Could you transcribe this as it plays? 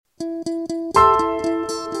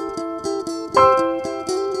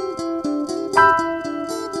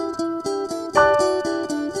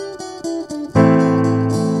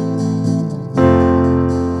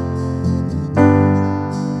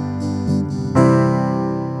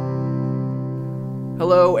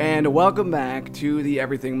Hello and welcome back to the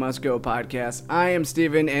Everything Must Go podcast. I am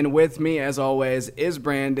Steven, and with me, as always, is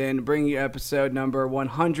Brandon, bringing you episode number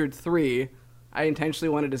 103. I intentionally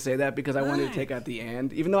wanted to say that because I wanted to take out the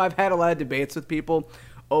and. Even though I've had a lot of debates with people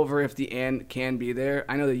over if the and can be there,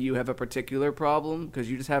 I know that you have a particular problem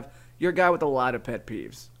because you're a guy with a lot of pet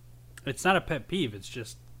peeves. It's not a pet peeve. It's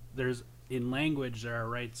just in language there are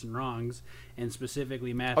rights and wrongs, and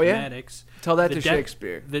specifically mathematics. Oh, yeah? Tell that to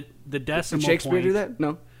Shakespeare. The decimal Did Shakespeare point, do that?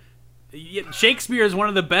 No. Shakespeare is one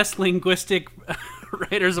of the best linguistic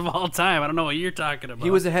writers of all time. I don't know what you're talking about. He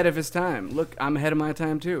was ahead of his time. Look, I'm ahead of my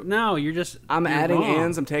time too. No, you're adding wrong.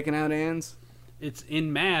 ands. I'm taking out ands. It's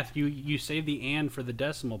in math. You save the and for the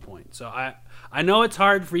decimal point. So I know it's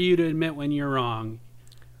hard for you to admit when you're wrong.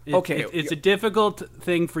 It's a difficult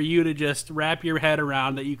thing for you to just wrap your head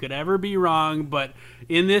around that you could ever be wrong, but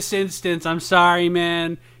in this instance, I'm sorry,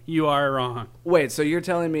 man, you are wrong. Wait, so you're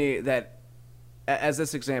telling me that, as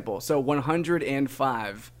this example, so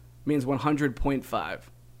 105 means 100.5?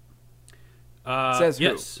 Says who?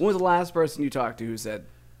 Yes. When was the last person you talked to who said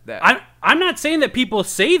that? I'm not saying that people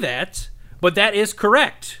say that, but that is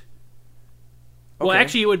correct. Well, Okay.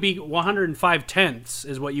 actually, it would be 105 tenths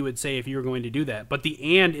is what you would say if you were going to do that. But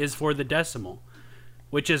the and is for the decimal,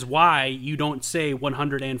 which is why you don't say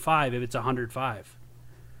 105 if it's 105.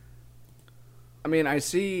 I mean, I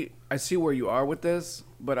see where you are with this,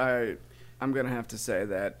 but I'm going to have to say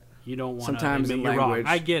that You don't want to sometimes in you're wrong. language...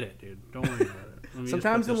 I get it, dude. Don't worry about it. Let me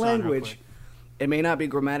Sometimes just in put this on real language, quick. it may not be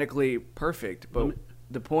grammatically perfect, but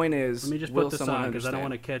the point is, Let me just will put this someone on because I don't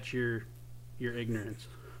want understand? to catch your ignorance.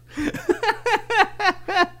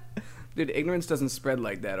 Dude, ignorance doesn't spread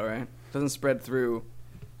like that, all right? It doesn't spread through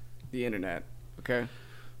the internet, okay?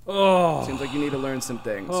 Oh, Seems like you need to learn some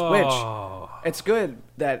things. Oh. Which, it's good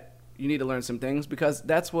that you need to learn some things because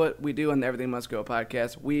that's what we do on the Everything Must Go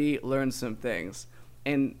podcast. We learn some things.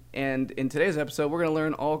 And in today's episode, we're going to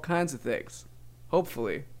learn all kinds of things.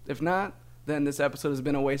 Hopefully. If not, then this episode has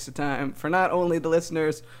been a waste of time for not only the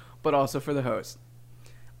listeners, but also for the host.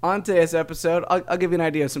 On today's episode, I'll give you an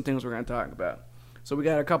idea of some things we're going to talk about. So we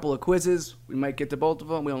got a couple of quizzes. We might get to both of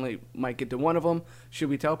them. We only might get to one of them. Should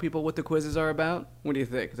we tell people what the quizzes are about? What do you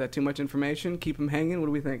think? Is that too much information? Keep them hanging? What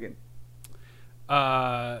are we thinking?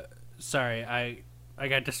 Sorry, I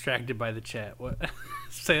got distracted by the chat. What?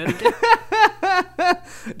 Say that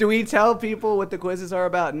again. Do we tell people what the quizzes are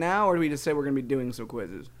about now, or do we just say we're going to be doing some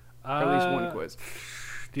quizzes? Or at least one quiz.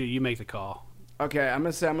 Dude, you make the call. Okay, I'm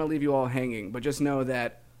going to leave you all hanging, but just know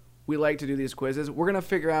that we like to do these quizzes. We're going to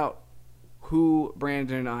figure out who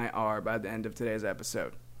Brandon and I are by the end of today's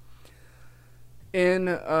episode. In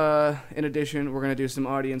addition, we're going to do some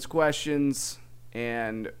audience questions,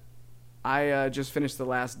 and I just finished The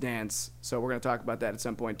Last Dance, so we're going to talk about that at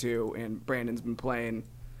some point too, and Brandon's been playing.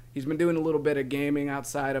 He's been doing a little bit of gaming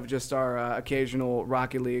outside of just our occasional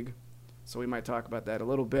Rocket League, so we might talk about that a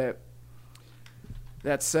little bit.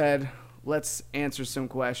 That said, let's answer some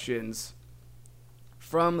questions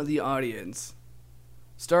from the audience,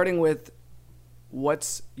 starting with,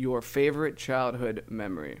 what's your favorite childhood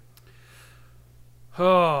memory?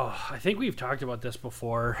 Oh, I think we've talked about this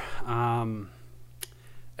before.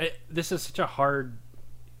 This is such a hard...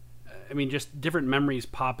 I mean, just different memories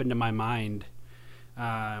pop into my mind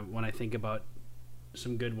when I think about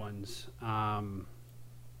some good ones.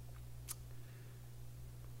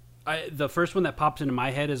 The first one that pops into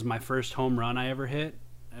my head is my first home run I ever hit.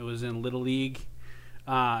 It was in Little League.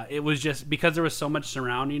 It was just because there was so much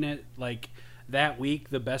surrounding it. Like that week,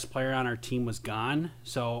 the best player on our team was gone,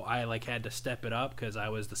 so I had to step it up because I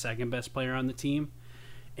was the second best player on the team,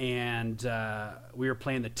 and we were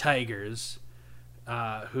playing the Tigers,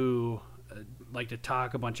 who like to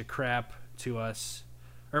talk a bunch of crap to us.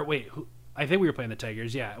 Or wait, I think we were playing the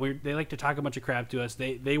Tigers. Yeah, they like to talk a bunch of crap to us.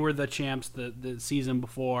 They were the champs the season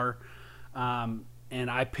before, and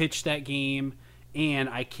I pitched that game. And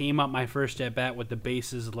I came up my first at bat with the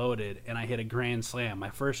bases loaded, and I hit a grand slam. My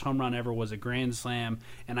first home run ever was a grand slam,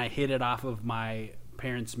 and I hit it off of my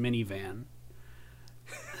parents' minivan.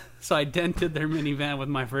 So I dented their minivan with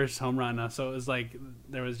my first home run. So it was like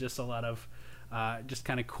there was just a lot of just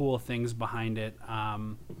kind of cool things behind it.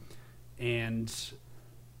 And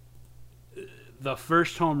the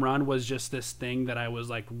first home run was just this thing that I was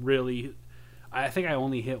like really... I think I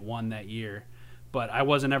only hit one that year. But I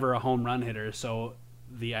wasn't ever a home run hitter, so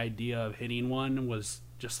the idea of hitting one was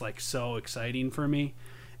just like so exciting for me.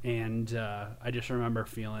 And I just remember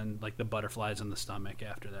feeling like the butterflies in the stomach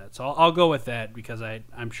after that. So I'll go with that because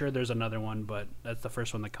I'm sure there's another one, but that's the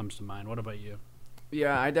first one that comes to mind. What about you?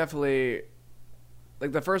 Yeah, I definitely...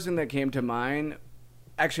 Like, the first thing that came to mind...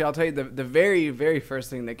 Actually, I'll tell you the very, very first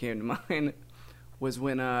thing that came to mind was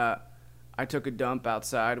when I took a dump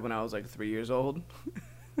outside when I was like 3 years old.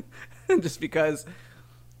 Just because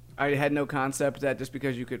I had no concept that just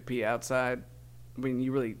because you could pee outside, I mean,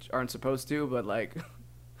 you really aren't supposed to, but like,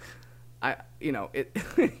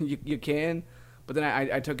 you can. But then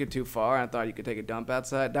I took it too far. And I thought you could take a dump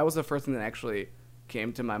outside. That was the first thing that actually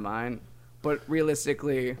came to my mind. But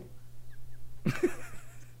realistically,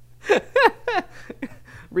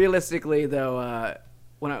 though,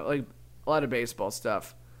 when a lot of baseball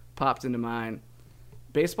stuff popped into mind,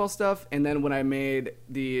 baseball stuff, and then when I made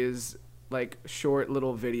these like short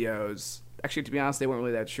little videos. Actually, to be honest, they weren't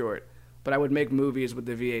really that short. But I would make movies with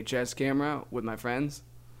the VHS camera with my friends,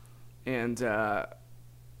 and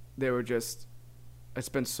they were just. I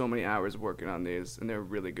spent so many hours working on these, and they're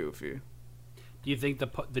really goofy. Do you think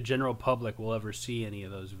the general public will ever see any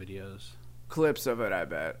of those videos? Clips of it, I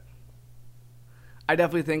bet. I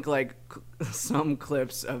definitely think like some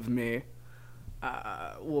clips of me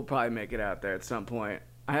will probably make it out there at some point.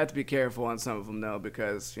 I have to be careful on some of them though,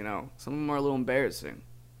 because some of them are a little embarrassing.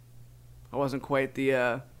 I wasn't quite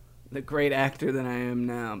the great actor that I am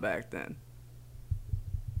now back then.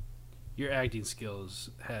 Your acting skills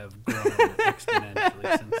have grown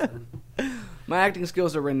exponentially since then. My acting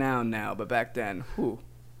skills are renowned now, but back then,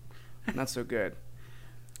 not so good.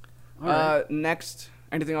 All right. Next,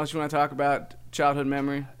 anything else you want to talk about? Childhood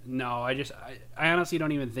memory? No, I honestly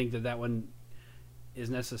don't even think that one is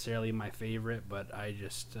necessarily my favorite, but I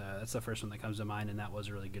just that's the first one that comes to mind, and that was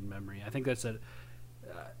a really good memory. I think that's an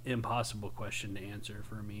impossible question to answer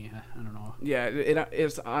for me. I don't know. Yeah,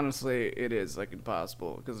 it's honestly it is like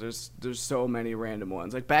impossible because there's so many random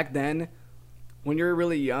ones. Like back then, when you're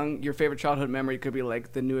really young, your favorite childhood memory could be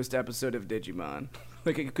like the newest episode of Digimon.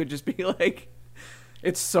 Like it could just be like,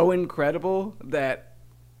 it's so incredible that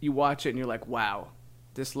you watch it and you're like, wow,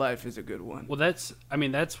 this life is a good one. Well, that's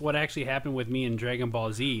what actually happened with me in Dragon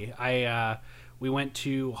Ball Z. We went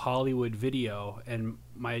to Hollywood Video, and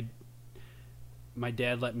my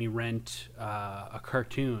dad let me rent a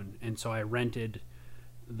cartoon, and so I rented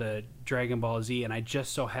the Dragon Ball Z, and I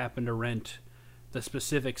just so happened to rent the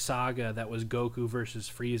specific saga that was Goku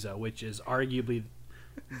versus Frieza, which is arguably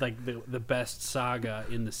like the best saga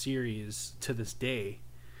in the series to this day.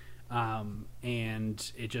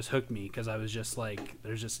 And it just hooked me because I was just like,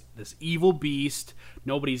 there's just this evil beast.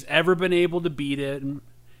 Nobody's ever been able to beat it.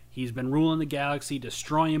 He's been ruling the galaxy,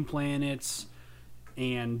 destroying planets.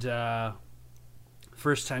 And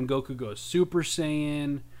first time Goku goes Super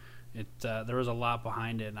Saiyan, there was a lot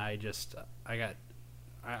behind it, and I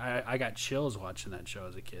got chills watching that show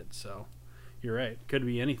as a kid. So you're right, could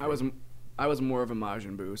be anything. I was more of a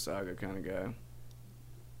Majin Buu saga kind of guy.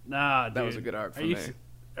 Nah, dude. That was a good arc for me.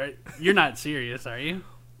 You're not serious, are you?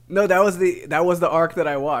 No, that was the arc that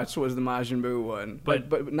I watched, was the Majin Buu one,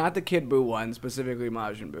 but not the Kid Buu one, specifically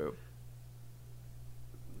Majin Buu.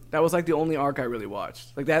 That was like the only arc I really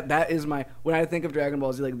watched. Like that is when I think of Dragon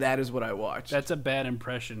Ball Z, like that is what I watched. That's a bad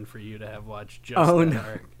impression for you to have watched just that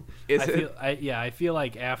arc. I feel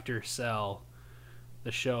like after Cell,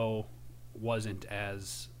 the show wasn't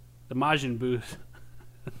as the Majin Buu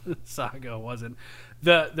saga wasn't.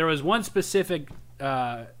 There was one specific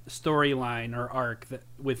storyline or arc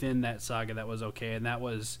within that saga that was okay, and that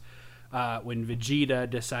was when Vegeta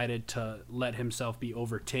decided to let himself be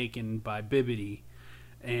overtaken by Bibidi,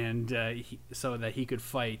 and so that he could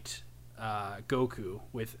fight Goku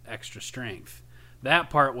with extra strength.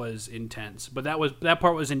 That part was intense, but that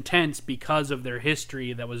part was intense because of their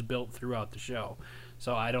history that was built throughout the show.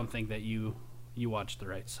 So I don't think that you watched the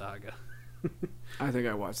right saga. I think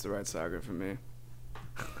I watched the right saga for me.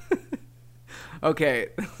 Okay,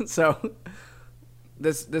 so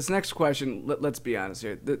this next question, let's be honest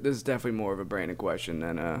here. This is definitely more of a Brandon question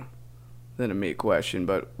than a me question.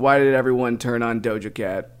 But why did everyone turn on Doja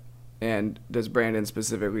Cat? And does Brandon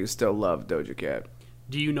specifically still love Doja Cat?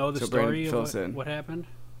 Do you know the story of what happened?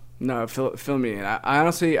 No, fill me in. I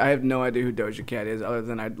honestly have no idea who Doja Cat is, other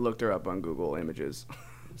than I looked her up on Google Images.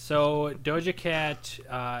 So Doja Cat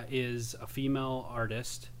is a female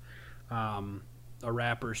artist, a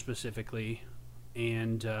rapper specifically,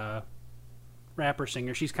 and rapper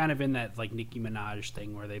singer. She's kind of in that like Nicki Minaj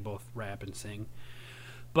thing where they both rap and sing.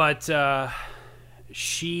 But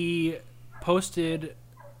she posted,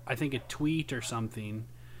 I think, a tweet or something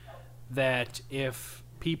that if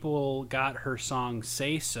people got her song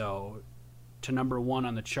 "Say So" to #1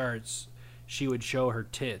 on the charts, she would show her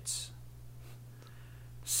tits.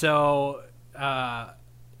 So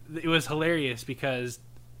it was hilarious because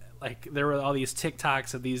like there were all these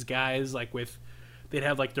TikToks of these guys like they'd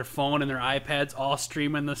have like their phone and their iPads all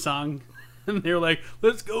streaming the song And they were like,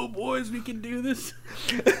 "Let's go, boys! We can do this."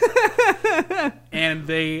 And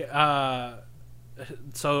they,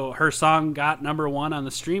 so her song got #1 on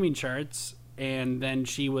the streaming charts, and then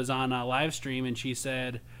she was on a live stream, and she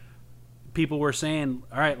said, people were saying,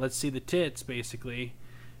 "All right, let's see the tits," basically.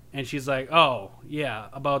 And she's like, "Oh, yeah,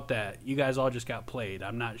 about that. You guys all just got played.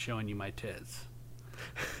 I'm not showing you my tits."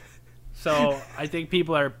 So I think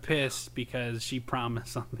people are pissed because she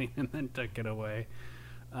promised something and then took it away.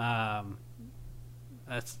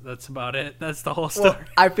 That's about it. That's the whole story. Well,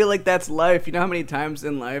 I feel like that's life. You know how many times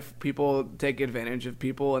in life people take advantage of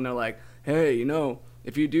people and they're like, "Hey,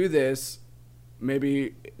 if you do this,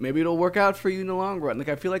 maybe it'll work out for you in the long run." Like,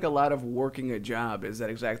 I feel like a lot of working a job is that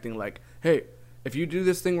exact thing. Like, "Hey, if you do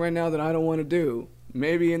this thing right now that I don't want to do,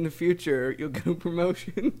 maybe in the future you'll get a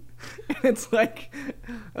promotion." And it's like,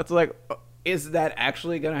 is that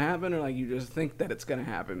actually gonna happen, or like you just think that it's gonna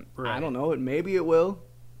happen? Right. I don't know. Maybe it will,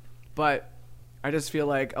 but I just feel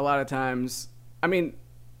like a lot of times, I mean,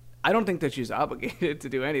 I don't think that she's obligated to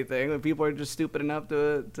do anything. People are just stupid enough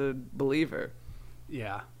to believe her.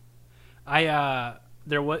 Yeah.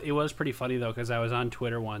 It was pretty funny though, because I was on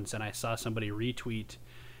Twitter once and I saw somebody retweet.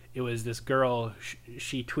 It was this girl.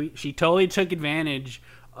 She totally took advantage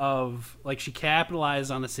of, like, she capitalized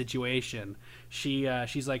on the situation.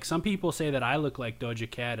 She's like, "Some people say that I look like Doja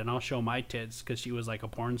Cat, and I'll show my tits," because she was like a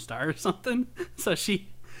porn star or something. So she's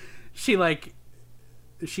like,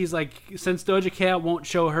 "Since Doja Cat won't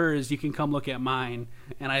show hers, you can come look at mine."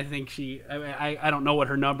 And I think I don't know what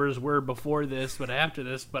her numbers were before this, but after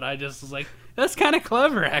this, but I just was like, that's kind of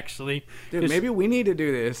clever, actually. Dude, maybe we need to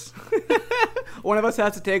do this. One of us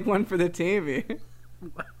has to take one for the team.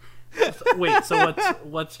 Wait, so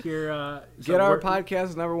what's your... Get our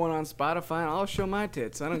podcast #1 on Spotify, and I'll show my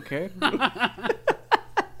tits. I don't care.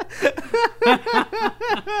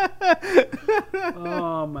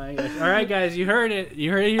 Oh my gosh. All right, guys, you heard it.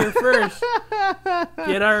 You heard it here first.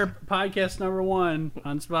 Get our podcast #1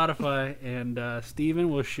 on Spotify, and Steven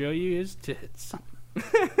will show you his tits.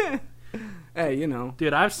 Hey,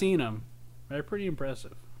 Dude, I've seen them. They're pretty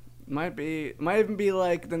impressive. might even be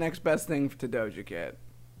like the next best thing to Doja Cat.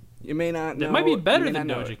 You may not know. It might be better than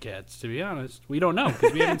know Doja it. Cat's, to be honest. We don't know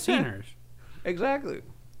because we haven't seen hers. Exactly.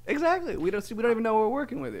 We don't even know we're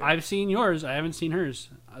working with it. I've seen yours. I haven't seen hers.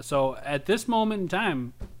 So at this moment in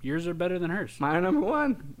time, yours are better than hers. Mine are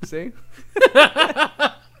 #1. See?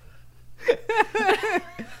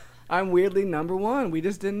 I'm weirdly #1. We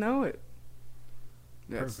just didn't know it.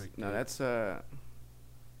 Perfect. No, that's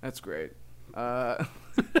great.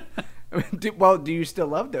 Do you still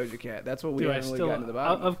love Doja Cat? That's what we haven't really gotten to the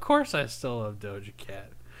bottom. Of course I still love Doja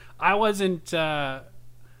Cat. I wasn't...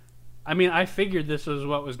 I figured this was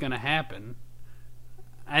what was going to happen.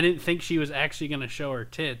 I didn't think she was actually going to show her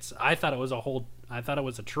tits. I thought it was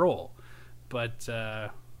a troll. But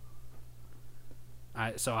I'm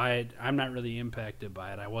not really impacted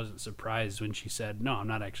by it. I wasn't surprised when she said, "No, I'm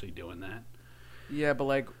not actually doing that." Yeah, but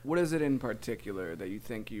like, what is it in particular that you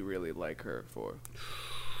think you really like her for?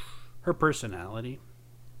 Her personality.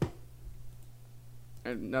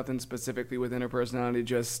 And nothing specifically within her personality,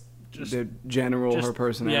 just the general her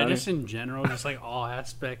personality. Yeah, just in general, just like all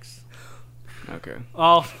aspects. Okay.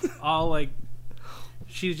 All like,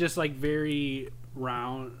 she's just like very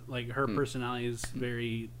round. Like her personality is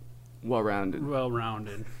very well-rounded.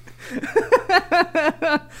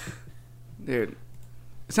 Dude,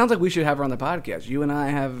 it sounds like we should have her on the podcast. You and I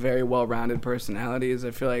have very well-rounded personalities.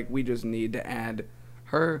 I feel like we just need to add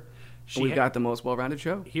her. We've got the most well-rounded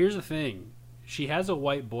show. Here's the thing. She has a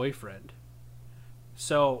white boyfriend.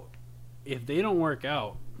 So, if they don't work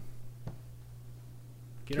out,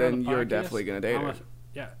 then you're definitely going to date her.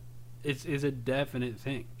 Yeah. It's a definite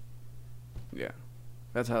thing. Yeah.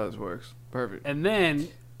 That's how this works. Perfect. And then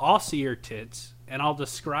I'll see her tits, and I'll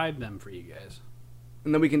describe them for you guys.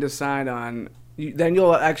 And then we can decide on... Then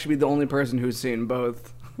you'll actually be the only person who's seen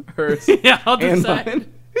both hers yeah, I'll and decide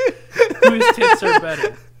mine. whose tits are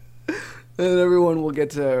better. And everyone will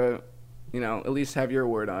get to, at least have your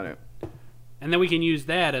word on it. And then we can use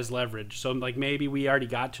that as leverage. So, like, maybe we already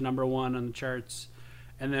got to #1 on the charts,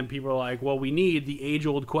 and then people are like, well, we need the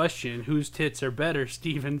age-old question, whose tits are better,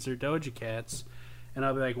 Steven's or Doja Cat's? And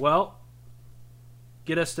I'll be like, well,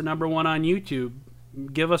 get us to #1 on YouTube.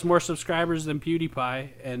 Give us more subscribers than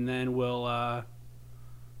PewDiePie, and then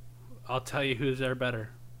I'll tell you who's are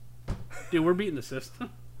better. Dude, we're beating the system.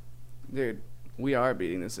 Dude, we are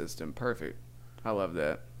beating the system. Perfect. I love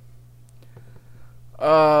that.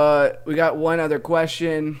 We got one other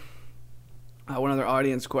question. One other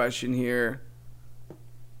audience question here.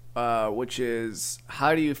 Which is,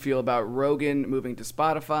 how do you feel about Rogan moving to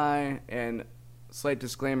Spotify? And slight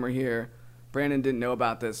disclaimer here, Brandon didn't know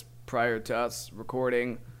about this prior to us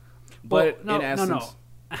recording, but well, in essence,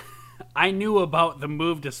 no. I knew about the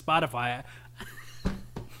move to Spotify.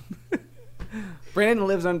 Brandon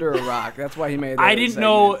lives under a rock. That's why he made. I didn't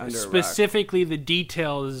know specifically the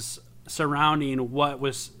details surrounding why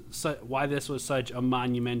this was such a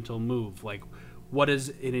monumental move. Like, what does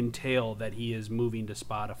it entail that he is moving to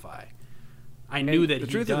Spotify? I knew that the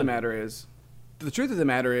truth of the matter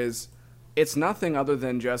is, it's nothing other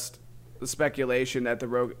than just the speculation that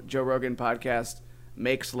the Joe Rogan podcast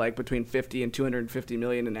makes like between 50 and 250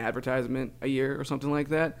 million in advertisement a year or something like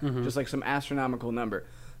that. Mm-hmm. Just like some astronomical number.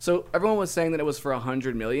 So everyone was saying that it was for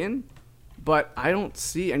 100 million, but I don't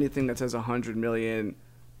see anything that says 100 million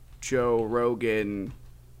Joe Rogan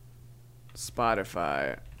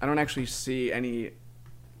Spotify. I don't actually see any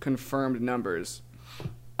confirmed numbers.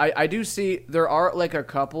 I do see there are like a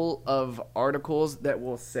couple of articles that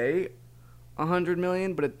will say 100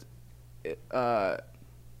 million, but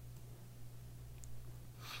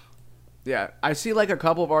yeah, I see like a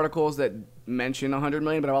couple of articles that mention 100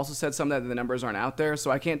 million, but I've also said some that the numbers aren't out there, so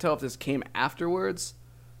I can't tell if this came afterwards.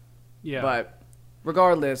 Yeah. But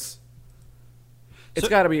regardless, it's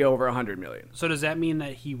got to be over 100 million. So does that mean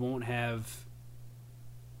that he won't have...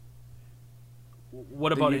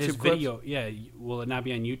 What about his video? Yeah, will it not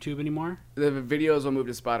be on YouTube anymore? The videos will move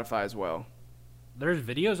to Spotify as well. There's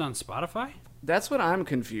videos on Spotify? That's what I'm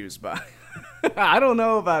confused by. I don't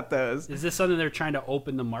know about those. Is this something they're trying to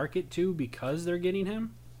open the market to because they're getting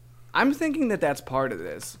him? I'm thinking that that's part of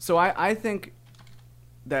this. So I think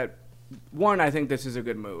that, one, I think this is a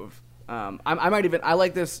good move. I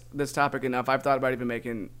like this topic enough. I've thought about even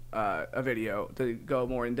making a video to go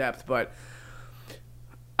more in depth, but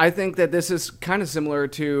I think that this is kind of similar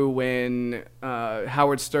to when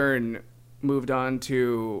Howard Stern moved on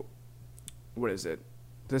to, what is it?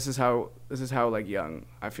 This is how like young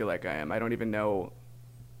I feel like I am. I don't even know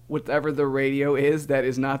whatever the radio is that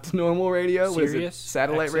is not the normal radio. Sirius, what is it?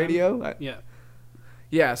 Satellite XM? radio?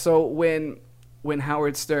 Yeah. So when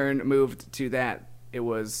Howard Stern moved to that, it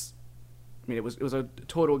was a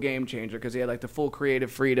total game changer because he had like the full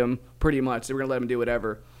creative freedom pretty much. They were gonna let him do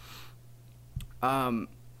whatever.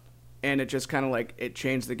 And it just kind of like it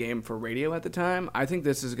changed the game for radio at the time. I think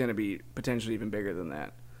this is going to be potentially even bigger than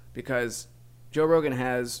that because Joe Rogan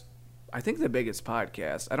has, I think, the biggest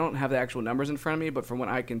podcast. I don't have the actual numbers in front of me, but from what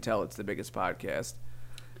I can tell, it's the biggest podcast.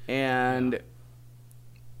 And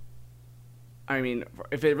I mean,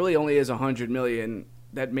 if it really only is 100 million,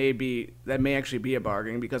 that may actually be a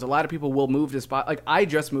bargain because a lot of people will move to Spotify. Like I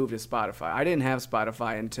just moved to Spotify. I didn't have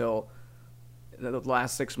Spotify until the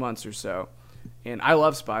last 6 months or so. And I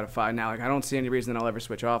love Spotify now. Like I don't see any reason I'll ever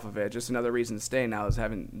switch off of it. Just another reason to stay now is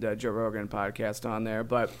having the Joe Rogan podcast on there.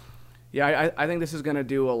 But yeah, I think this is going to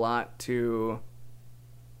do a lot to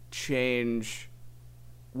change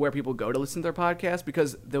where people go to listen to their podcast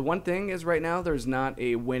because the one thing is right now there's not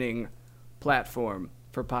a winning platform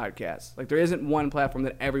for podcasts. Like there isn't one platform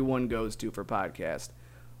that everyone goes to for podcasts.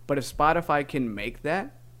 But if Spotify can make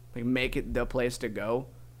that, like make it the place to go,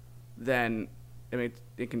 then I mean,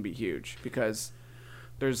 it can be huge because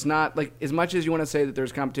there's not like as much as you want to say that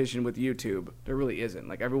there's competition with YouTube, there really isn't.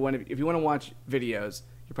 Like everyone, if you want to watch videos,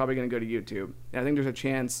 you're probably going to go to YouTube. And I think there's a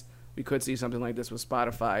chance we could see something like this with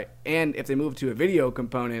Spotify. And if they move to a video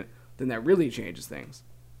component, then that really changes things.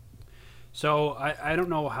 So I don't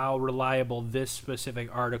know how reliable this specific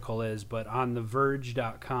article is, but on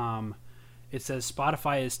TheVerge.com, it says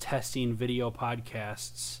Spotify is testing video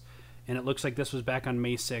podcasts. And it looks like this was back on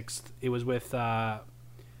May 6th. It was with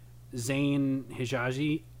Zain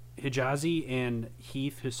Hijazi and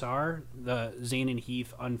Heath Hussar, the Zain and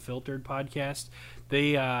Heath Unfiltered podcast.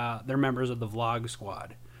 They're members of the Vlog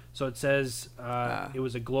Squad. So it says it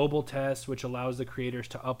was a global test which allows the creators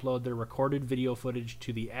to upload their recorded video footage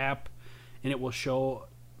to the app, and it will show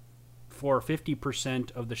for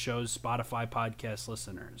 50% of the show's Spotify podcast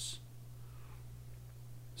listeners.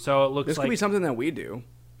 So it looks this like... This could be something that we do.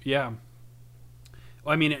 Yeah.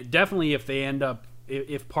 Well, I mean, definitely if they end up,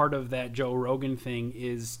 if part of that Joe Rogan thing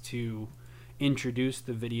is to introduce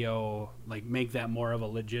the video, like make that more of a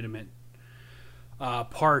legitimate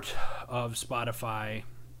part of Spotify,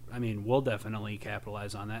 I mean, we'll definitely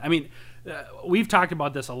capitalize on that. I mean, we've talked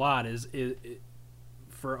about this a lot, is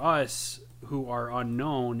for us who are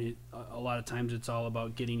unknown, a lot of times it's all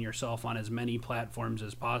about getting yourself on as many platforms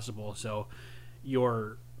as possible. So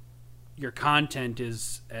your content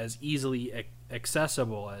is as easily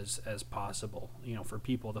accessible as possible, you know, for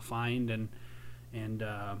people to find and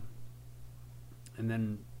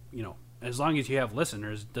then, you know, as long as you have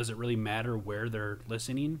listeners, does it really matter where they're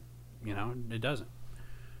listening? You know, it doesn't.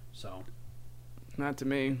 So not to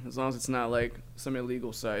me. As long as it's not like some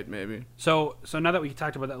illegal site, maybe. So now that we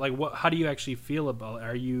talked about that, like, how do you actually feel about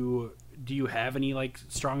it? Do you have any like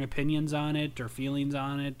strong opinions on it or feelings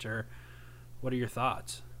on it, or what are your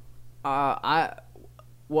thoughts? The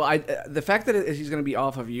fact that he's going to be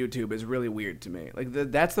off of YouTube is really weird to me. Like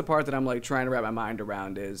that's the part that I'm like trying to wrap my mind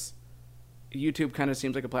around. Is YouTube kind of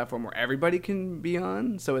seems like a platform where everybody can be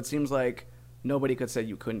on, so it seems like nobody could say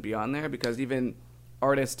you couldn't be on there, because even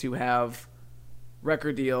artists who have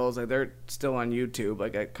record deals, like, they're still on YouTube.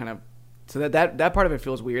 Like, I kind of, so that part of it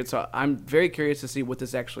feels weird. So I'm very curious to see what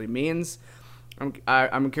this actually means.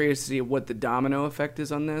 I'm curious to see what the domino effect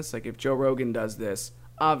is on this. Like, if Joe Rogan does this,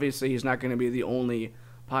 obviously he's not going to be the only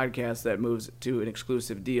podcast that moves to an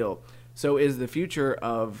exclusive deal. So is the future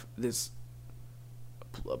of this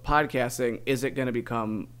podcasting, is it going to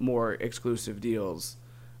become more exclusive deals?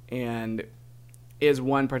 And is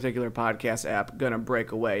one particular podcast app going to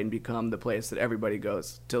break away and become the place that everybody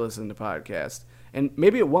goes to listen to podcasts? And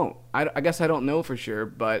maybe it won't. I guess I don't know for sure,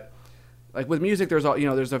 but like with music, there's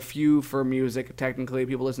a few for music. Technically,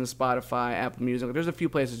 people listen to Spotify, Apple Music. There's a few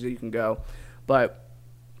places that you can go, but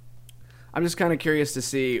I'm just kind of curious to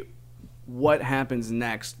see what happens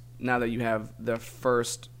next now that you have the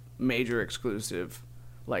first major exclusive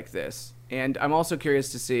like this. And I'm also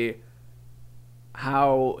curious to see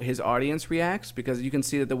how his audience reacts, because you can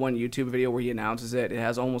see that the one YouTube video where he announces it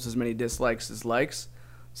has almost as many dislikes as likes.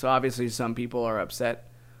 So obviously some people are upset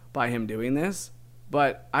by him doing this,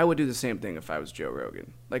 but I would do the same thing if I was Joe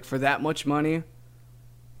Rogan. Like, for that much money,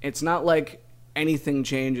 it's not like anything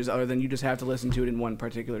changes other than you just have to listen to it in one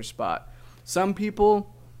particular spot. Some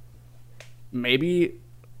people, maybe,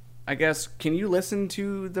 I guess, can you listen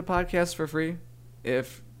to the podcast for free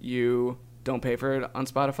if you don't pay for it on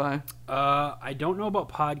Spotify? I don't know about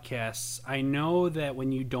podcasts. I know that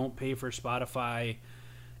when you don't pay for Spotify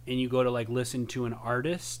and you go to like listen to an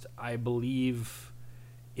artist, I believe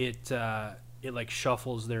it like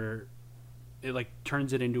shuffles it like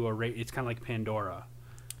turns it into a rate. It's kind of like Pandora.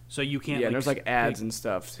 So you can't. Yeah, like, and there's like ads and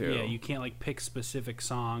stuff too. Yeah, you can't like pick specific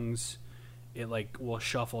songs. It like will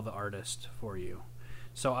shuffle the artist for you.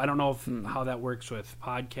 So I don't know how that works with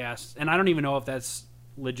podcasts, and I don't even know if that's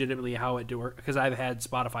legitimately how it works, because I've had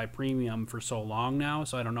Spotify Premium for so long now,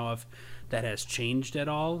 so I don't know if that has changed at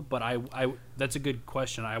all. But I that's a good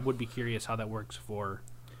question. I would be curious how that works for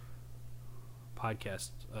podcasts.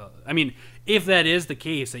 I mean, if that is the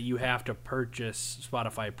case, that you have to purchase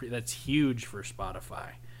Spotify, that's huge for Spotify,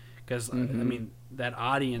 because I mean, that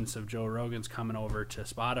audience of Joe Rogan's coming over to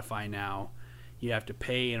Spotify now. You have to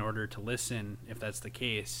pay in order to listen. If that's the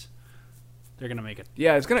case, they're gonna make it.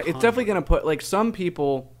 Yeah, it's definitely gonna put, like, some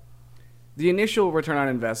people. The initial return on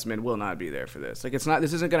investment will not be there for this. Like,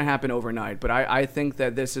 this isn't gonna happen overnight. But I think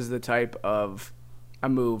that this is the type of a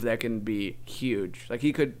move that can be huge. Like,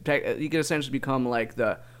 he could essentially become like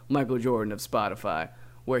the Michael Jordan of Spotify,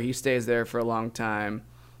 where he stays there for a long time,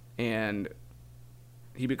 and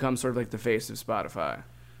he becomes sort of like the face of Spotify.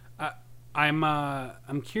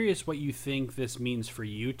 I'm curious what you think this means for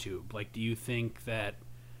YouTube. Like, do you think that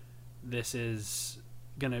this is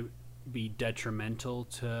gonna be detrimental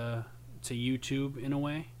to YouTube in a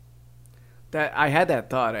way? That I had that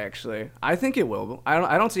thought, actually. I think it will.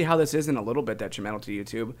 I don't see how this isn't a little bit detrimental to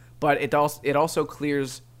YouTube, but it also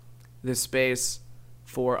clears the space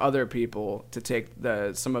for other people to take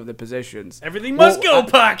some of the positions. Everything must go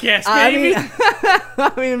podcast, baby.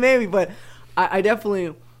 I mean, maybe, but I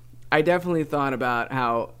definitely thought about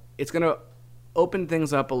how it's gonna open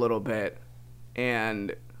things up a little bit,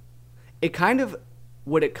 and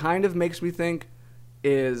what it kind of makes me think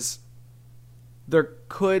is there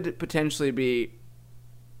could potentially be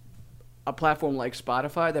a platform like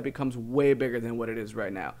Spotify that becomes way bigger than what it is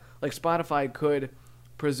right now. Like, Spotify could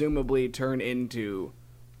presumably turn into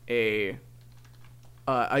a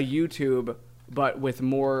YouTube, but with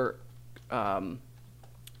more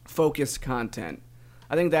focused content.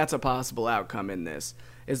 I think that's a possible outcome in this,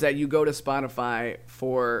 is that you go to Spotify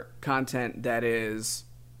for content that is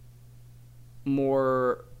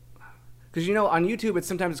more, because on YouTube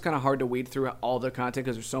it's kind of hard to weed through all the content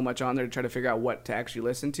because there's so much on there to try to figure out what to actually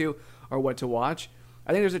listen to or what to watch.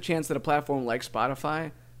 I think there's a chance that a platform like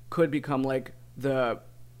Spotify could become like the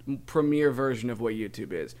premier version of what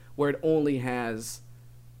YouTube is, where it only has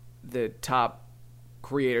the top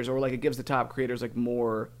creators, or like it gives the top creators like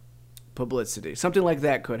more publicity. Something like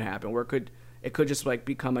that could happen, where it could just like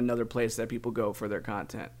become another place that people go for their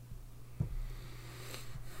content.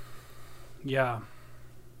 Yeah.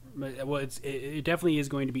 Well, it definitely is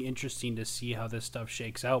going to be interesting to see how this stuff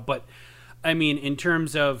shakes out. But I mean, in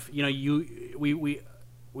terms of we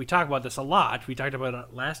we talk about this a lot. We talked about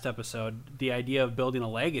it last episode, the idea of building a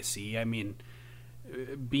legacy. I mean,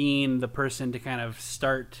 being the person to kind of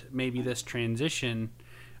start maybe this transition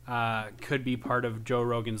could be part of Joe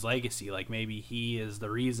Rogan's legacy. Like maybe he is the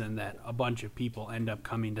reason that a bunch of people end up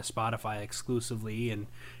coming to Spotify exclusively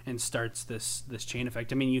and starts this chain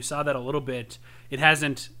effect. I mean, you saw that a little bit. It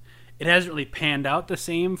hasn't really panned out the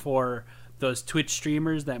same for those Twitch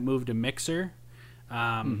streamers that moved to Mixer.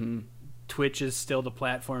 Twitch is still the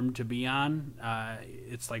platform to be on.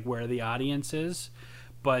 It's like where the audience is,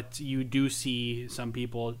 but you do see some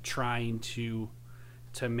people trying to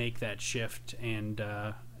make that shift and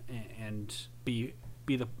be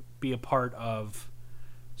a part of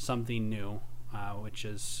something new, which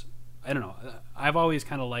is, I don't know. I've always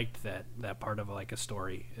kind of liked that part of like a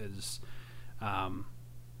story is,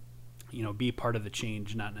 be part of the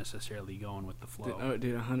change, not necessarily going with the flow.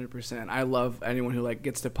 Dude, 100%. I love anyone who like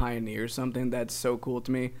gets to pioneer something. That's so cool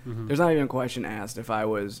to me. There's not even a question asked. If I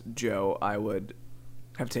was Joe, I would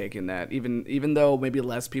have taken that. Even though maybe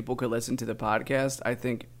less people could listen to the podcast, I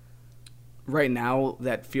think right now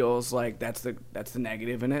that feels like that's the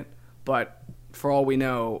negative in it. But for all we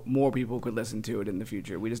know, more people could listen to it in the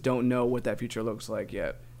future. We just don't know what that future looks like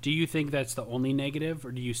yet. Do you think that's the only negative,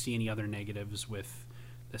 or do you see any other negatives with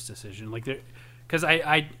this decision? Like, because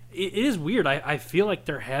it is weird. I feel like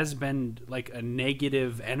there has been like a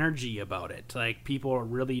negative energy about it. Like people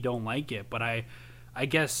really don't like it, but I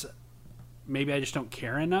guess maybe I just don't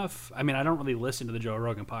care enough. I mean, I don't really listen to the Joe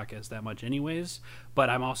Rogan podcast that much anyways, but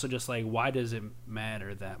I'm also just like, why does it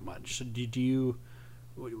matter that much? So do you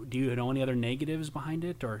know any other negatives behind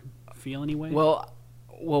it or feel any way? Well,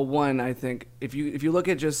 one, I think if you look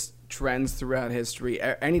at just trends throughout history,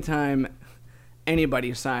 anytime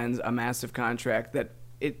anybody signs a massive contract, that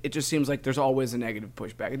it just seems like there's always a negative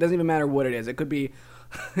pushback. It doesn't even matter what it is. It could be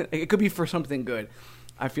for something good.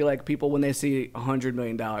 I feel like people, when they see $100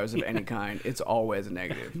 million of any kind, it's always a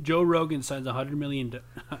negative. Joe Rogan signs $100 million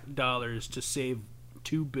to save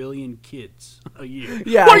 2 billion kids a year.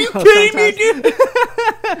 Yeah, are you kidding me,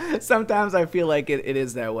 dude? Sometimes I feel like it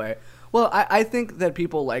is that way. Well, I think that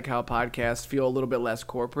people like how podcasts feel a little bit less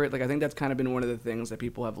corporate. Like I think that's kind of been one of the things that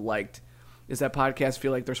people have liked, is that podcasts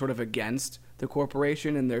feel like they're sort of against the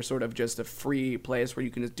corporation and they're sort of just a free place where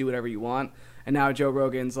you can just do whatever you want. And now Joe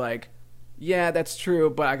Rogan's like, yeah, that's true,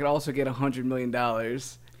 but I could also get $100 million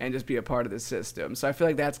and just be a part of the system. So I feel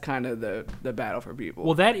like that's kind of the battle for people.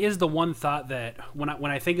 Well, that is the one thought that when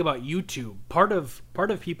I think about YouTube, part of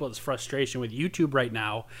people's frustration with YouTube right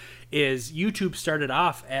now is YouTube started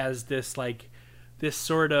off as this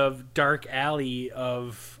sort of dark alley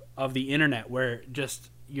of the internet where just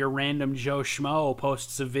your random Joe Schmo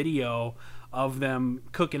posts a video of them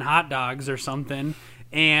cooking hot dogs or something,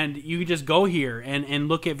 and you could just go here and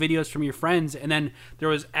look at videos from your friends, and then there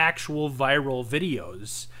was actual viral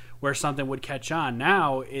videos where something would catch on.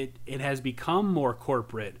 Now it has become more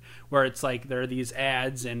corporate, where it's like there are these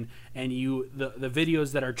ads and the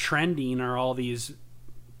videos that are trending are all these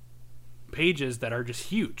pages that are just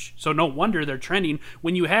huge. So no wonder they're trending.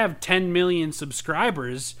 When you have 10 million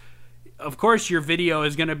subscribers, of course your video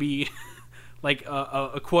is going to be like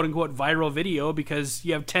a quote-unquote viral video because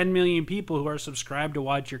you have 10 million people who are subscribed to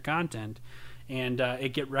watch your content, and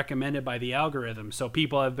it get recommended by the algorithm. So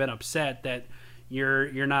people have been upset that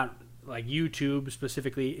you're not, like YouTube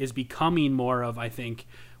specifically is becoming more of, I think,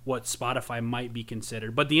 what Spotify might be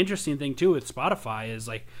considered. But the interesting thing too with Spotify is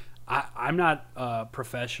like I'm not a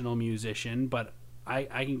professional musician, but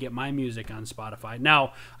I can get my music on Spotify.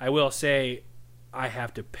 Now I will say I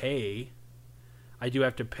have to pay. I do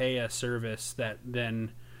have to pay a service that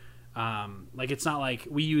then, like it's not like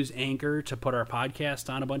we use Anchor to put our podcast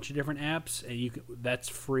on a bunch of different apps, and that's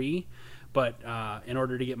free. But in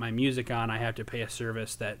order to get my music on, I have to pay a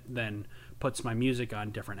service that then puts my music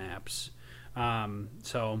on different apps.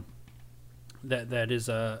 So that is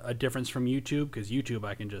a difference from YouTube, because YouTube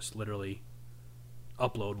I can just literally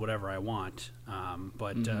upload whatever I want.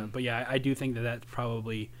 But yeah, I do think that that's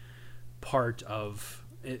probably part of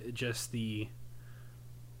it, just the.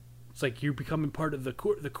 It's like you're becoming part of the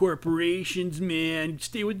corporations, man.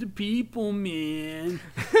 Stay with the people, man.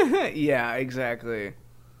 Yeah, exactly.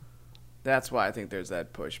 That's why I think there's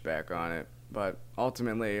that pushback on it. But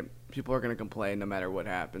ultimately, people are going to complain no matter what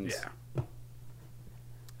happens. Yeah.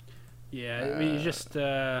 Yeah, I mean, just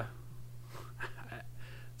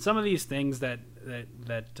some of these things that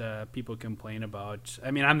people complain about.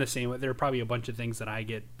 I mean, I'm the same. There are probably a bunch of things that I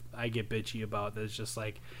get bitchy about. That's just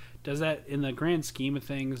like, does that, in the grand scheme of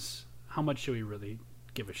things, how much should we really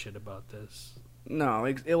give a shit about this?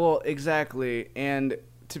 No, well, exactly. And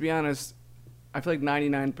to be honest, I feel like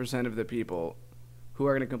 99% of the people who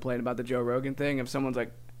are going to complain about the Joe Rogan thing. If someone's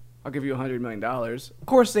like, I'll give you $100 million, of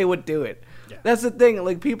course they would do it. Yeah. That's the thing.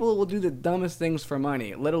 Like, people will do the dumbest things for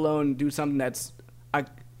money, let alone do something that's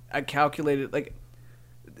I calculated. Like,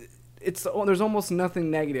 there's almost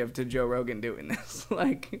nothing negative to Joe Rogan doing this.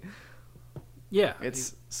 Like, Yeah.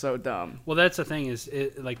 it's so dumb. Well, that's the thing is,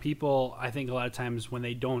 like, people, I think a lot of times when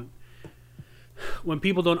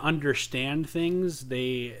people don't understand things,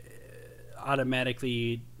 they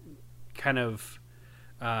automatically kind of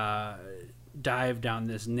dive down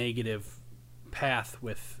this negative path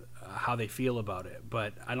with how they feel about it.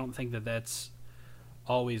 But I don't think that that's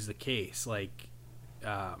always the case. Like,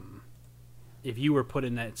 if you were put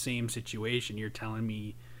in that same situation, you're telling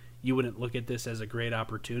me you wouldn't look at this as a great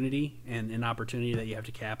opportunity and an opportunity that you have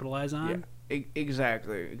to capitalize on? Yeah,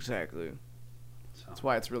 exactly. So. That's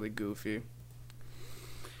why it's really goofy.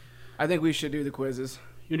 I think we should do the quizzes.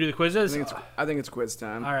 You want to do the quizzes? I think it's quiz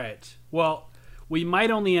time. All right. Well, we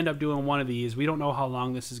might only end up doing one of these. We don't know how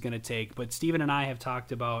long this is going to take, but Steven and I have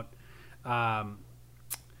talked about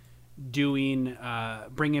bringing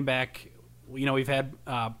back. We've had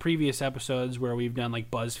previous episodes where we've done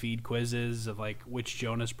like BuzzFeed quizzes of like which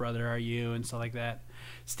Jonas brother are you and stuff like that.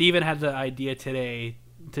 Steven had the idea today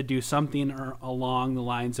to do something along the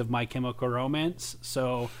lines of My Chemical Romance.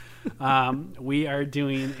 So we are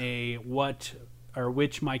doing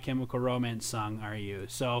which My Chemical Romance song are you?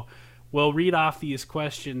 So we'll read off these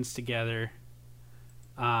questions together,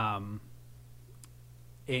 and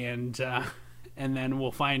then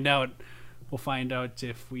we'll find out. We'll find out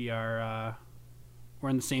if we are we're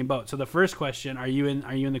in the same boat. So the first question: Are you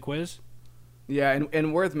in the quiz? Yeah,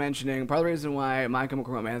 and worth mentioning, part of the reason why My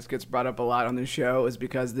Chemical Romance gets brought up a lot on this show is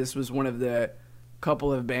because this was one of the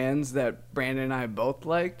couple of bands that Brandon and I both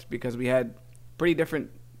liked, because we had pretty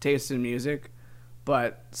different tastes in music,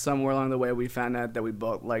 but somewhere along the way we found out that we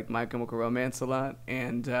both liked My Chemical Romance a lot.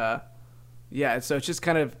 And yeah, so it's just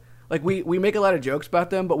kind of like we make a lot of jokes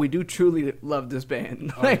about them, but we do truly love this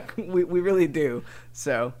band. Oh, like yeah. we really do.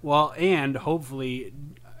 So well, and hopefully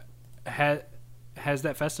has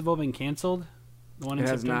that festival been canceled? The one in it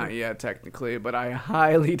has September? not yet technically, but I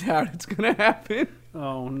highly doubt it's gonna happen.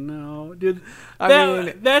 Oh no, dude! I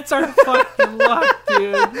mean, that's our fucking luck,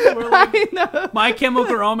 dude. We're like, I know. My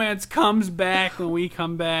Chemical Romance comes back when we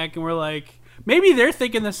come back, and we're like, maybe they're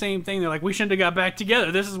thinking the same thing. They're like, we shouldn't have got back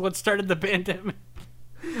together. This is what started the pandemic.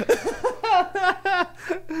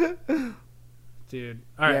 Dude,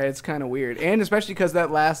 all right. Yeah, it's kind of weird, and especially because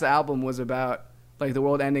that last album was about like the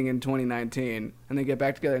world ending in 2019, and they get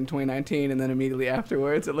back together in 2019, and then immediately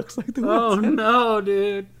afterwards, it looks like the world's ending. No,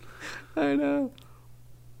 dude! I know.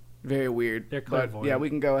 Very weird. They're but clairvoyant. yeah, we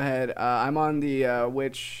can go ahead. I'm on the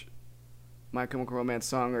which My Chemical Romance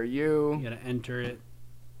song are you? You gotta enter it.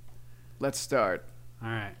 Let's start. All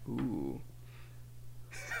right. Ooh.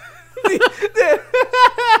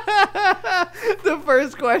 The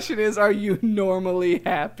first question is, are you normally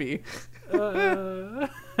happy? Wow.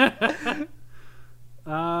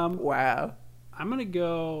 I'm gonna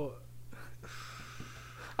go.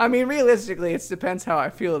 I mean, realistically, it depends how I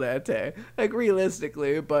feel that day. Like,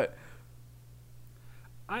 realistically, but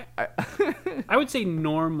I would say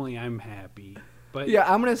normally I'm happy, but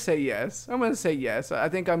yeah, I'm gonna say yes. I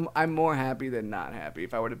think I'm more happy than not happy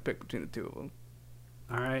if I were to pick between the two of them.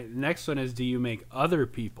 All right. Next one is: do you make other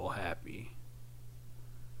people happy?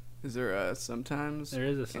 Is there a sometimes? There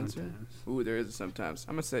is a answer? sometimes. Ooh, there is a sometimes.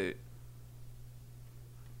 I'm gonna say.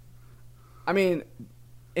 I mean,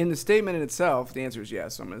 in the statement in itself, the answer is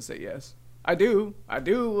yes. So I'm gonna say yes. I do. I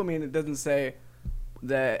mean, it doesn't say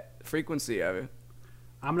the frequency of it.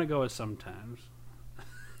 I'm gonna go with sometimes.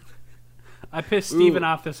 I pissed Steven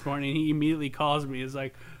off this morning. He immediately calls me. He's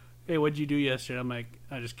like, "Hey, what'd you do yesterday?" I'm like,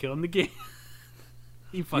 "I just killed him the game."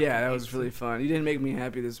 Yeah, that was really fun. You didn't make me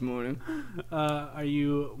happy this morning. Are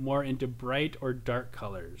you more into bright or dark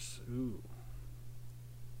colors? Ooh.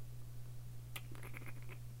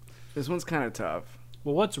 This one's kind of tough.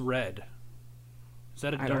 Well, what's red? Is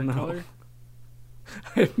that a I dark don't know. color?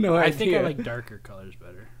 I have no idea. I think I like darker colors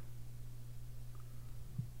better.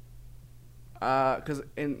 Because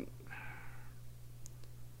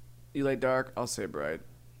you like dark, I'll say bright.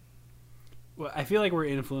 Well, I feel like we're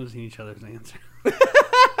influencing each other's answer.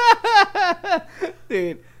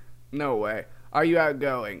 Dude, no way. Are you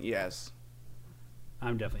outgoing? Yes.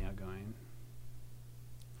 I'm definitely outgoing.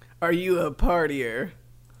 Are you a partier?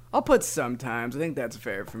 I'll put sometimes. I think that's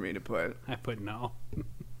fair for me to put. I put no.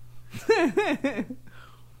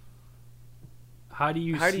 How do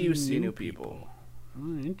you see new people?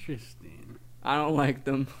 Oh, interesting. I don't like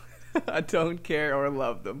them. I don't care or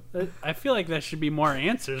love them. I feel like that should be more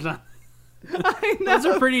answers. I know. Those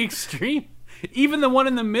are pretty extreme. Even the one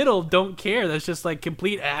in the middle, don't care. That's just like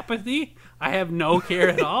complete apathy. I have no care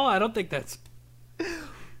at all. I don't think that's.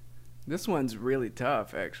 This one's really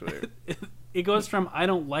tough, actually. It goes from I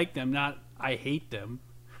don't like them, not I hate them,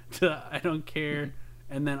 to I don't care,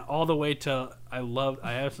 and then all the way to I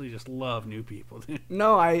absolutely just love new people.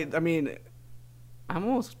 No, I mean, I'm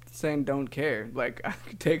almost saying don't care. Like, I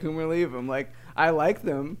could take them or leave them. Like, I like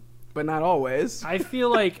them, but not always. I feel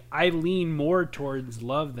like I lean more towards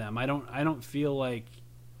love them. I don't feel like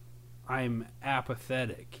I'm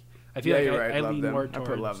apathetic. I feel like you're right. I Love lean them. more towards.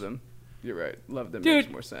 I put love them. You're right. Love them Dude,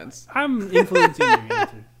 makes more sense. I'm influencing your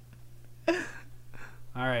answer.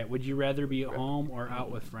 All right. Would you rather be at home or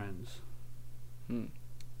out with friends? Hmm.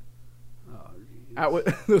 Oh, Out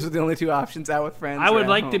with, those are the only two options. Out with friends. I or would at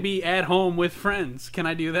like to home. be at home with friends. Can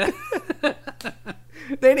I do that?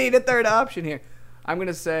 They need a third option here. I'm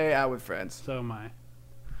gonna say out with friends. So am I.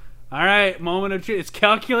 All right. Moment of truth. It's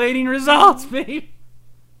calculating results, babe.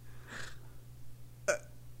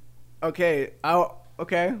 Okay.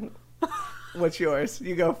 Okay. What's yours?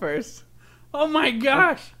 You go first. Oh my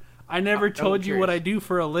gosh. I never I'm told you what I curious. do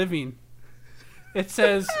for a living. It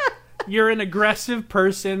says you're an aggressive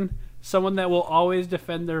person, someone that will always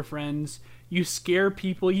defend their friends. You scare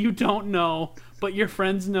people you don't know, but your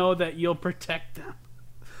friends know that you'll protect them.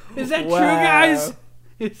 Is that true, guys?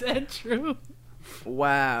 Is that true?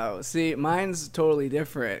 Wow. See, mine's totally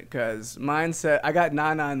different because mine said I got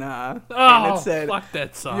na na na, and Oh, it said fuck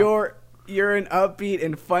that song. you're an upbeat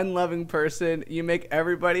and fun-loving person. You make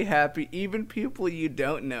everybody happy, even people you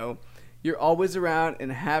don't know. You're always around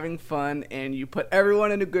and having fun, and you put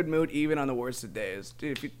everyone in a good mood, even on the worst of days.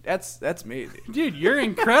 Dude, that's me, dude. Dude, you're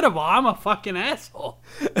incredible. I'm a fucking asshole.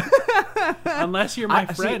 Unless you're my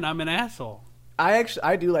See, friend, I'm an asshole.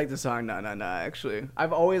 I do like the song Na Na Na. Actually,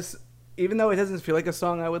 I've always, even though it doesn't feel like a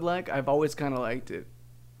song I would like, I've always kind of liked it.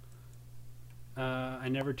 I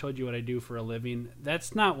never told you what I do for a living.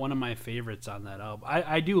 That's not one of my favorites on that album.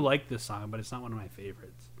 I do like this song, but it's not one of my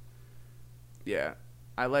favorites. Yeah,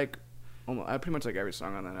 I pretty much like every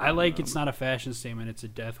song on that album. I like It's Not a Fashion Statement, It's a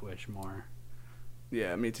Death Wish more.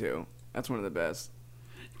 Yeah, me too. That's one of the best.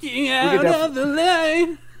 Getting out of the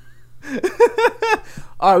lane.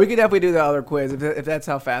 All right, we could definitely do the other quiz if that's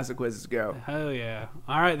how fast the quizzes go. Hell yeah.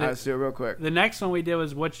 All right. All right, let's do it real quick. The next one we did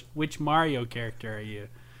was which Mario character are you?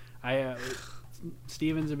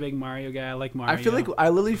 Steven's a big Mario guy. I like Mario. I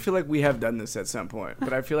literally feel like we have done this at some point,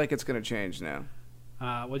 but I feel like it's gonna change now.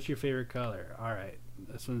 What's your favorite color? All right.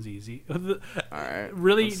 This one's easy. All right.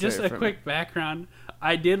 Really, let's just say it a for quick background.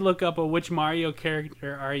 I did look up a which Mario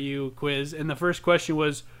character are you quiz, and the first question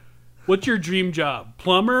was, what's your dream job?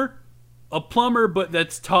 Plumber? A plumber, but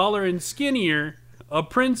that's taller and skinnier? A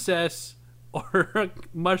princess? Or a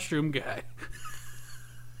mushroom guy?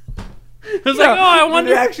 I was like, oh, I Did wonder.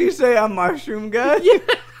 you actually say I'm mushroom guy? Yes.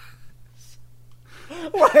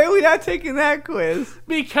 Why are we not taking that quiz?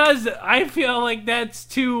 Because I feel like that's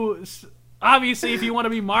too. Obviously, if you want to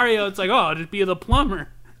be Mario, it's like, oh, I'll just be the plumber.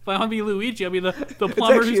 If I want to be Luigi, I'll be the plumber It's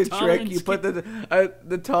actually who's a taller trick. and You put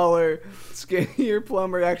the taller, skinnier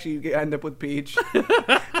plumber. Actually, you end up with Peach.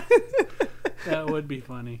 That would be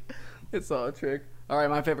funny. It's all a trick. All right,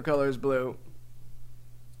 my favorite color is blue.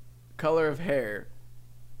 Color of hair.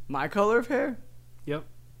 My color of hair? Yep.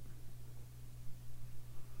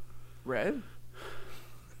 Red?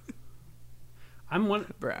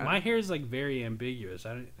 Brown. My hair is like very ambiguous. I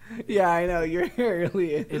don't. Yeah, I know. Your hair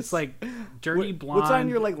really is. It's like dirty blonde. What's on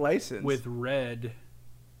your like license? with red?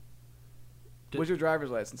 What's your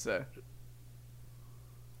driver's license say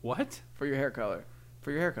What? for your hair color?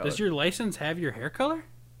 For your hair color. Does your license have your hair color?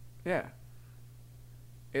 Yeah.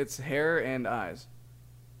 It's hair and eyes.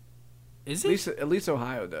 Is At it? least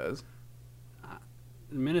Ohio does.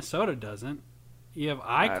 Minnesota doesn't. You have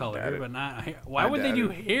eye I color, doubt it. but not hair. Why I would they doubt do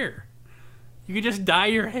it. hair? You could just dye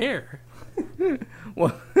your hair.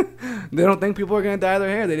 Well, they don't think people are gonna dye their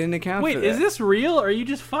hair. They didn't account Wait, for that. is this real or are you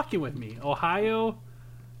just fucking with me? Ohio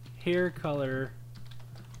hair color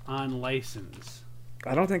on license.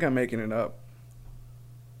 I don't think I'm making it up.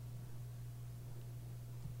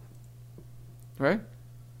 Right?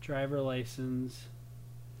 Driver license.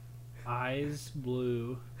 Eyes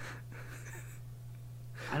blue.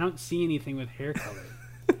 I don't see anything with hair color.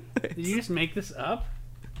 Did you just make this up?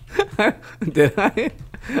 Did I?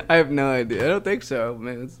 I have no idea. I don't think so.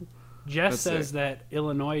 Man, Jess Let's says see. that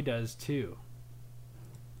Illinois does too.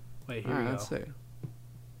 Wait, here all we right, go. let's see.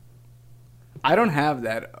 I don't have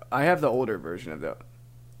that. I have the older version of that.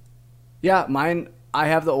 Yeah, mine. I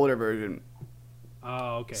have the older version.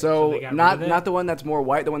 Oh, okay. So they got not rid of it? not the one that's more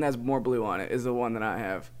white. The one that's more blue on it is the one that I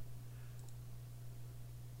have.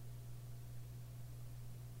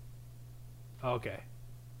 Okay.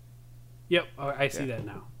 Yep, I see that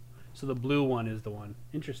now. So the blue one is the one.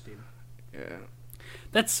 Interesting. Yeah.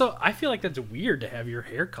 I feel like that's weird to have your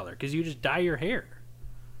hair color because you just dye your hair.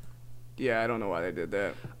 Yeah, I don't know why they did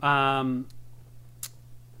that. I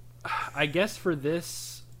guess for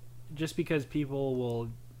this, just because people will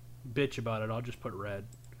bitch about it, I'll just put red.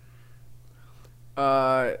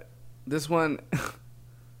 This one,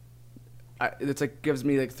 it's like gives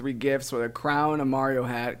me like 3 gifts with a crown, a Mario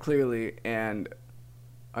hat, clearly, and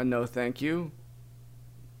a no thank you.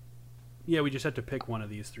 Yeah, we just have to pick one of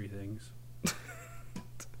these 3 things.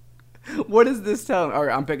 What is this telling? All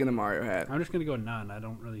right, I'm picking the Mario hat. I'm just gonna go none. I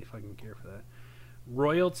don't really fucking care for that.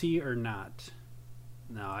 Royalty or not?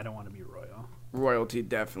 No, I don't want to be royal. Royalty,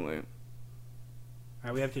 definitely. All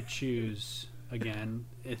right, we have to choose again.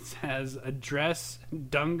 It has a dress,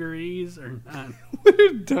 dungarees, or none. What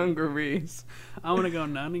are dungarees? I want to go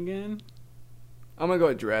none again. I'm gonna go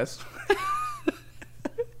with dress.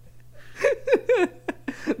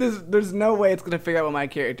 There's no way it's gonna figure out what my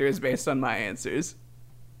character is based on my answers.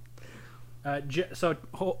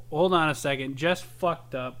 Hold on a second. Jess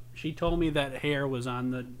fucked up. She told me that hair was on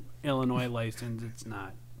the Illinois license. It's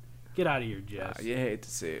not. Get out of here, Jess. You hate to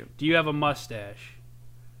see it. Do you have a mustache?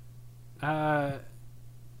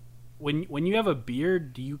 When you have a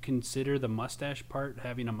beard, do you consider the mustache part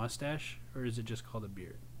having a mustache, or is it just called a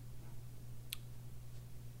beard?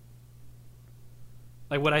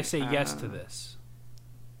 Like, would I say yes to this?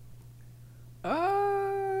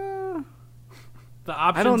 The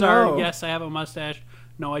options are yes, I have a mustache.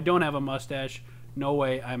 No, I don't have a mustache. No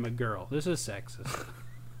way, I'm a girl. This is sexist.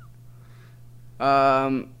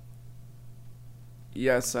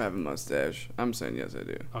 Yes, I have a mustache. I'm saying yes, I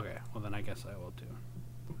do. Okay, well then I guess I will too.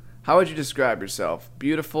 How would you describe yourself?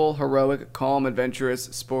 Beautiful, heroic, calm, adventurous,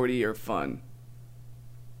 sporty, or fun?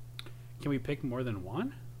 Can we pick more than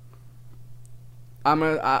one?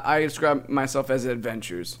 I describe myself as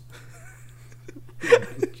adventures.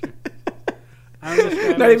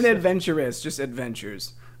 Not even adventurous, just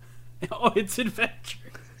adventures. Oh, it's adventure.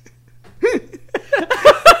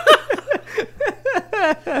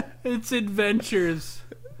 It's adventures.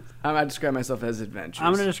 I describe myself as adventures.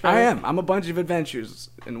 I'm gonna describe. I'm a bunch of adventures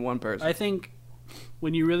in one person. I think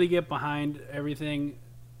when you really get behind everything,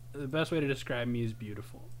 the best way to describe me is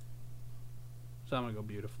beautiful. So I'm gonna go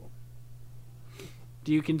beautiful.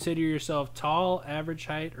 Do you consider yourself tall, average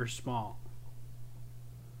height, or small?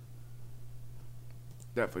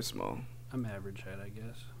 Definitely small. I'm average height, I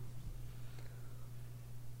guess.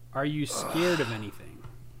 Are you scared of anything?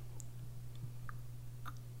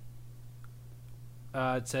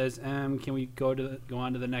 It says, can we go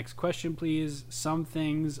on to the next question, please? Some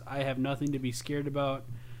things I have nothing to be scared about.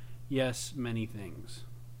 Yes, many things.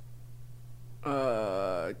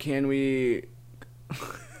 Can we?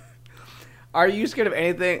 Are you scared of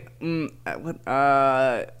anything? What?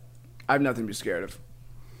 I have nothing to be scared of.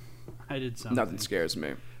 I did something. Nothing scares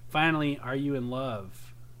me. Finally, are you in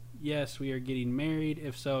love? Yes, we are getting married.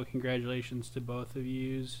 If so, congratulations to both of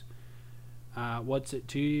yous. What's it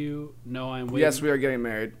to you? No, I'm waiting. Yes, we are getting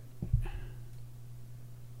married.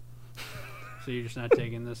 So you're just not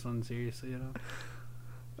taking this one seriously at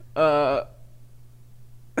all?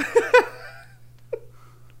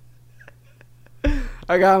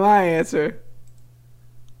 I got my answer.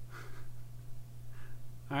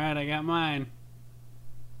 All right, I got mine.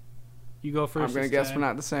 You go first. I'm gonna guess we're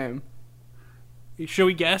not the same. Should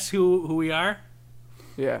we guess who we are?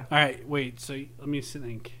 Yeah. All right, wait. So let me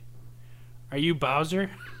think. Are you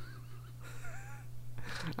Bowser?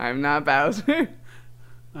 I'm not Bowser.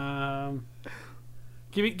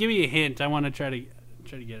 Give me a hint. I want to try to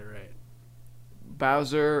get it right.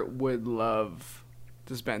 Bowser would love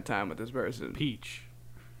to spend time with this person. Peach.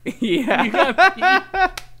 Yeah. You got Peach.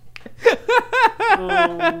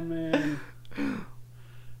 Oh man.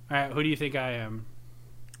 All right, who do you think I am?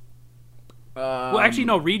 Well, actually,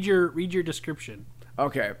 no. Read your description.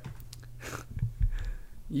 Okay.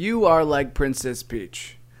 You are like Princess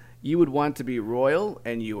Peach. You would want to be royal,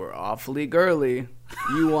 and you are awfully girly.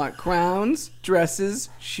 You want crowns, dresses,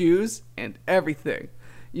 shoes, and everything.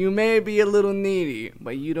 You may be a little needy,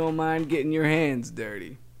 but you don't mind getting your hands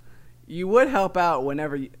dirty. You would help out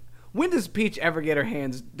whenever you... When does Peach ever get her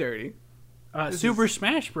hands dirty? Super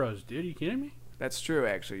Smash Bros, dude. Are you kidding me? That's true,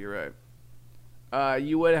 actually. You're right.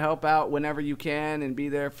 You would help out whenever you can and be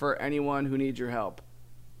there for anyone who needs your help.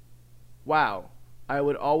 Wow. I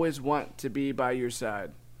would always want to be by your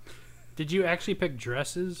side. Did you actually pick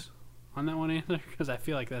dresses on that one, Anthony? Because I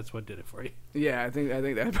feel like that's what did it for you. Yeah, I think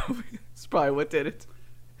that's probably what did it.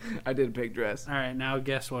 I did pick dress. All right, now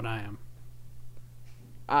guess what I am.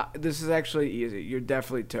 This is actually easy. You're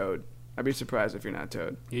definitely Toad. I'd be surprised if you're not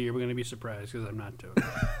Toad. Yeah, you're going to be surprised because I'm not Toad.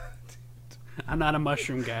 I'm not a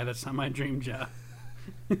mushroom guy. That's not my dream job.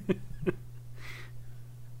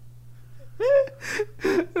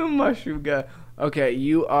 A mushroom guy. Okay,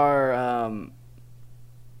 you are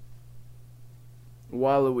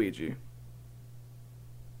Waluigi.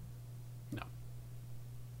 No.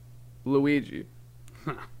 Luigi.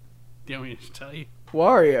 Do you want me to tell you?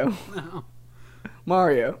 Wario. No.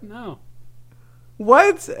 Mario. No.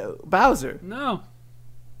 What? Bowser. No.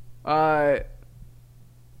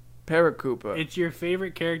 Paracoopa. It's your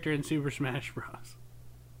favorite character in Super Smash Bros.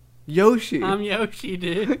 Yoshi. I'm Yoshi,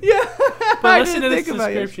 dude. Yeah. But listen to this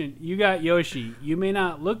description. You got Yoshi. You may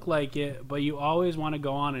not look like it, but you always want to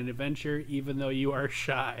go on an adventure even though you are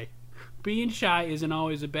shy. Being shy isn't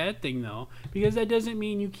always a bad thing, though, because that doesn't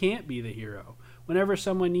mean you can't be the hero. Whenever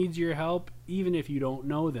someone needs your help, even if you don't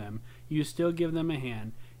know them, you still give them a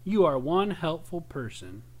hand. You are one helpful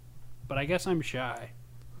person. But I guess I'm shy.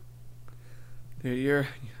 Dude,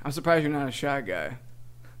 I'm surprised you're not a shy guy.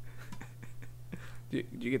 Do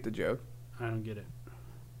you get the joke? I don't get it.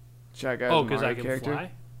 Shy guys. Oh, because I can character?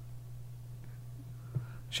 fly?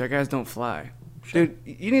 Shy guys don't fly. Dude,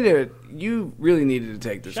 you really needed to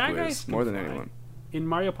take this Shy quiz guys more can than fly. anyone. In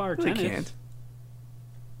Mario Power No, they Tennis. can't.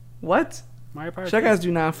 What? Mario Power Shy Tennis. guys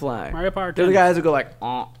do not fly. Mario Power They're the Tennis. guys that go like,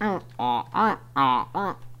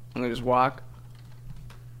 and they just walk.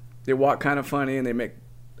 They walk kind of funny and they make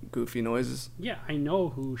goofy noises. Yeah, I know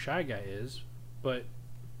who Shy Guy is, but...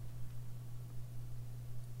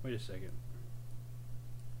 Wait a second.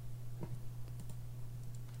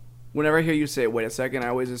 Whenever I hear you say, wait a second, I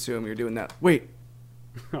always assume you're doing that. Wait.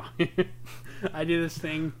 I do this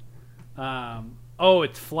thing.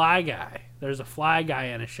 It's Fly Guy. There's a Fly Guy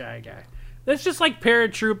and a Shy Guy. That's just like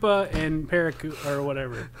Paratroopa and or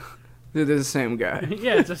whatever. They're the same guy.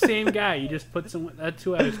 Yeah, it's the same guy. You just put some. That's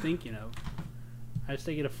who I was thinking of. I was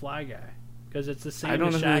thinking of Fly Guy because it's the I same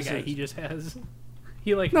don't as know who Shy this Guy. is. He just has.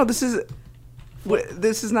 He like. No, this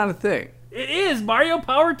is not a thing. It is Mario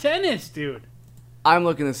Power Tennis, dude. I'm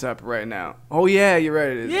looking this up right now. Oh yeah, you're right.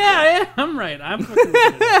 It is. Yeah, I'm right. I'm fucking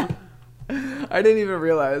looking it up. I didn't even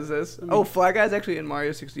realize this. Oh, Fly Guy's actually in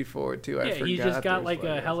Mario 64 too. I Yeah, forgot. he's just got there's like Fly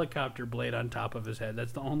a Guy. helicopter blade on top of his head.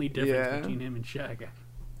 That's the only difference Yeah. between him and Shy Guy.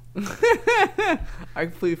 I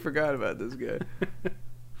completely forgot about this guy.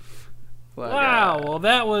 Fly Wow, Guy. well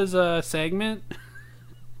that was a segment.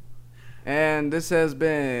 And this has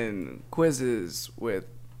been Quizzes with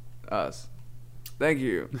us. Thank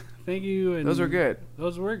you. Thank you. And Those were good.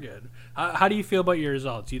 Those were good. How do you feel about your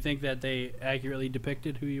results? Do you think that they accurately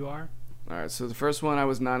depicted who you are? All right, so the first one I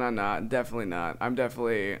was not. Definitely not. I'm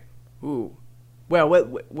definitely. Ooh. Well,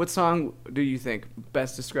 what song do you think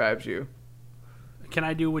best describes you? Can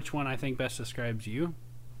I do which one I think best describes you?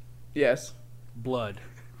 Yes. Blood.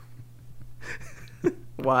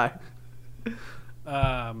 Why?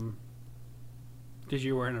 Because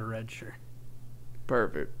you're wearing a red shirt.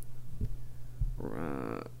 Perfect.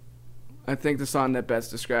 I think the song that best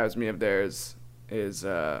describes me of theirs is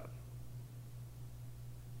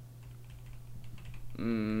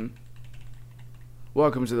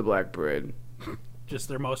Welcome to the Black Parade. Just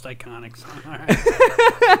their most iconic song. All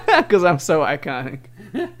right. Because I'm so iconic.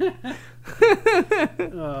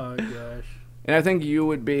 Oh gosh. And I think you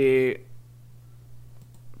would be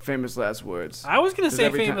Famous Last Words. I was gonna Does say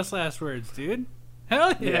every famous last words, dude.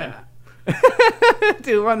 Hell yeah.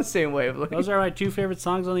 Dude, we're on the same wavelength. Those are my two favorite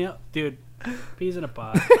songs on the dude. Peas in a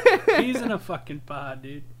pod. Peas in a fucking pod,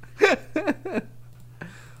 dude.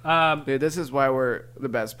 Dude, this is why we're the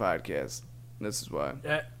best podcast. This is why.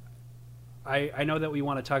 I know that we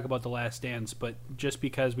want to talk about The Last Dance, but just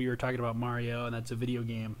because we were talking about Mario and that's a video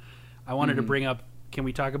game, I wanted to bring up. Can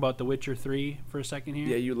we talk about The Witcher 3 for a second here?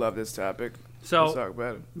 Yeah, you love this topic. So Let's talk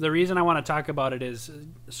about it. the reason I want to talk about it is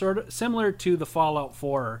sort of similar to the Fallout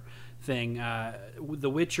 4 thing. The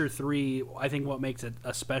Witcher 3, I think what makes it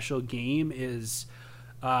a special game is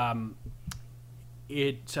the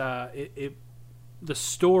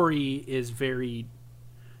story is very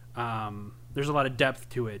there's a lot of depth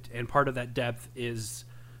to it, and part of that depth is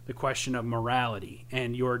the question of morality,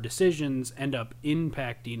 and your decisions end up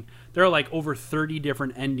impacting. There are like over 30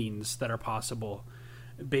 different endings that are possible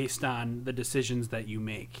based on the decisions that you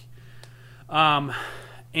make.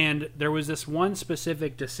 And there was this one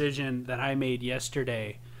specific decision that I made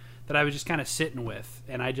yesterday that I was just kind of sitting with,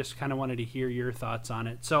 and I just kind of wanted to hear your thoughts on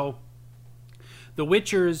it. So the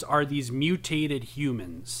Witchers are these mutated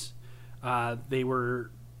humans.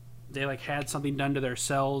 They like had something done to their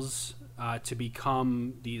cells to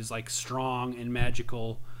become these like strong and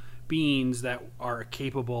magical beings that are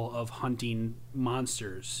capable of hunting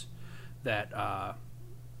monsters that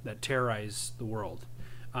that terrorize the world.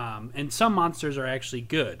 And some monsters are actually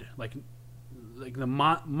good. Like the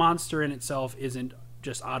monster in itself isn't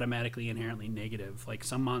just automatically inherently negative. Like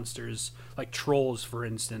some monsters, like trolls, for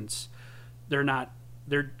instance, they're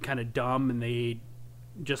kind of dumb and they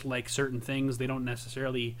just like certain things. They don't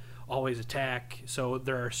necessarily always attack. So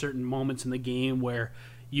there are certain moments in the game where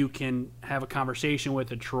you can have a conversation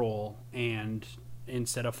with a troll and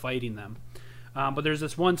instead of fighting them. But there's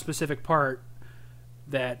this one specific part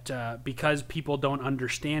that because people don't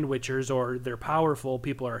understand Witchers or they're powerful,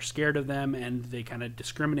 people are scared of them and they kind of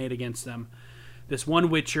discriminate against them. This one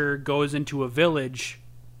Witcher goes into a village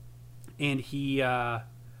and they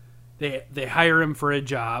hire him for a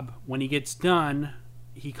job. When he gets done,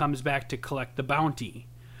 he comes back to collect the bounty.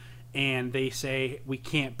 And they say, we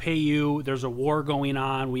can't pay you. There's a war going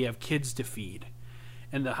on. We have kids to feed.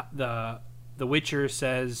 And the Witcher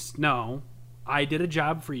says, no, I did a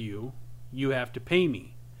job for you. You have to pay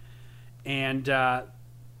me. And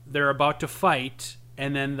they're about to fight.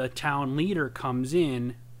 And then the town leader comes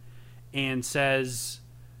in and says,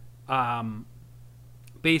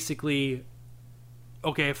 basically,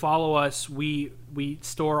 okay, follow us. We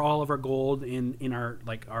store all of our gold in our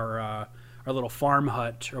little farm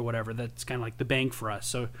hut or whatever. That's kind of like the bank for us.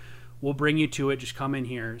 So we'll bring you to it. Just come in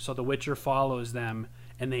here. So the Witcher follows them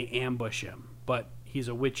and they ambush him. But he's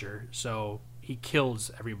a Witcher, so he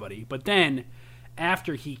kills everybody. But then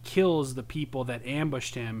after he kills the people that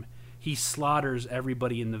ambushed him, he slaughters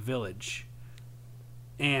everybody in the village.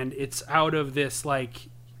 And it's out of this, like,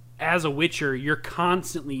 as a Witcher, you're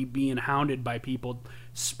constantly being hounded by people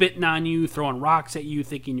spitting on you, throwing rocks at you,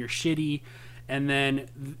 thinking you're shitty. And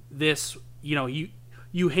then this,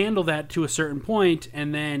 you handle that to a certain point,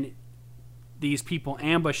 and then these people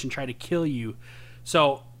ambush and try to kill you.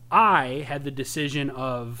 So I had the decision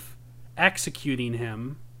of executing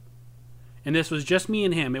him, and this was just me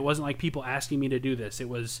and him. It wasn't like people asking me to do this. It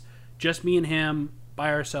was just me and him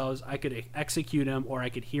by ourselves. I could execute him, or I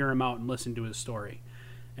could hear him out and listen to his story.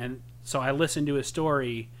 And so I listened to his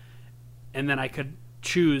story, and then I could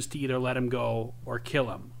choose to either let him go or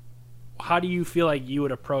kill him. How do you feel like you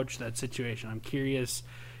would approach that situation? I'm curious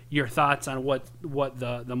your thoughts on what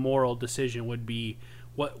the moral decision would be,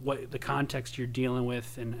 what the context you're dealing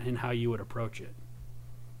with, and how you would approach it.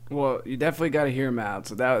 Well, you definitely got to hear him out.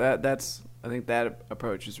 So that's I think that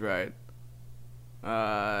approach is right.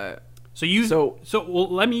 So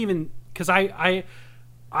let me even, because I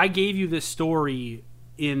gave you this story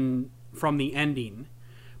from the ending,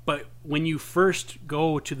 but when you first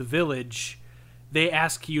go to the village, they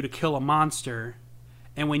ask you to kill a monster,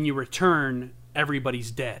 and when you return,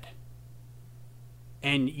 everybody's dead.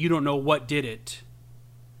 And you don't know what did it.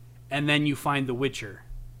 And then you find the Witcher.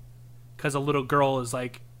 Because a little girl is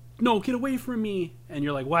like, no, get away from me. And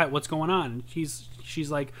you're like, what? What's going on?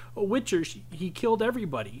 She's like, oh, Witcher, he killed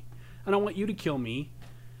everybody. I don't want you to kill me.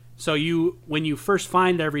 So when you first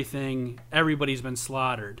find everything, everybody's been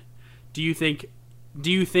slaughtered. Do you think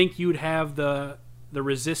you'd have the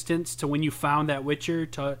resistance to when you found that Witcher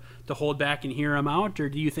to hold back and hear him out, or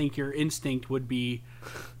do you think your instinct would be,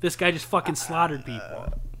 this guy just fucking slaughtered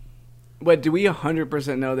people? But do we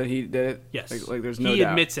 100% know that he did it? Yes. Like there's no doubt. He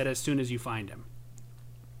admits it as soon as you find him.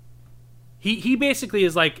 He basically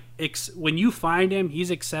is like, when you find him,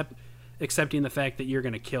 he's accepting the fact that you're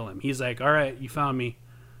going to kill him. He's like, all right, you found me.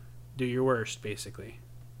 Do your worst, basically.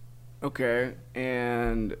 Okay,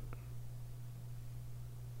 and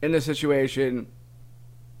in this situation,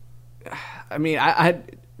 I mean, I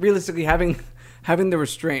realistically having the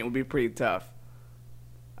restraint would be pretty tough.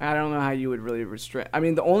 I don't know how you would really restrain. I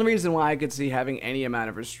mean, the only reason why I could see having any amount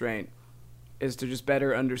of restraint is to just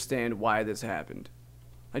better understand why this happened.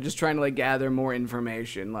 Like just trying to like gather more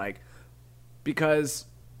information, like, because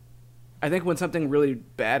I think when something really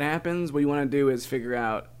bad happens, what you want to do is figure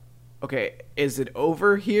out, okay, is it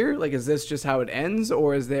over here? Like, is this just how it ends,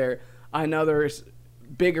 or is there another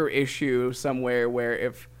bigger issue somewhere where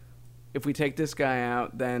if we take this guy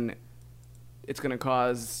out, then it's going to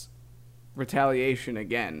cause retaliation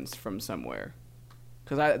again from somewhere?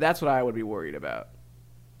 Because that's what I would be worried about.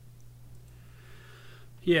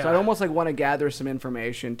 Yeah. So I'd almost like want to gather some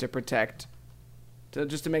information to protect,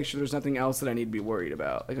 just to make sure there's nothing else that I need to be worried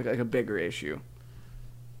about, like a bigger issue.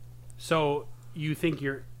 So you think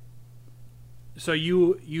you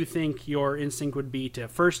think your instinct would be to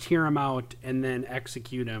first hear him out and then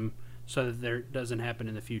execute him so that there doesn't happen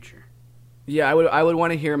in the future? Yeah, I would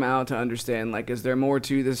want to hear him out to understand, like, is there more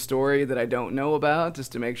to this story that I don't know about,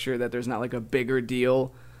 just to make sure that there's not like a bigger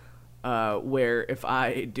deal where if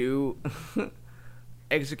I do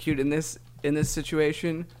execute in this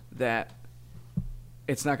situation, that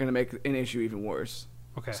it's not going to make an issue even worse.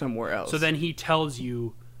 Okay. somewhere else. So then he tells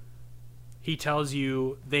you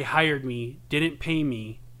they hired me, didn't pay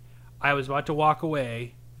me. I was about to walk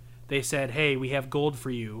away. They said, "Hey, we have gold for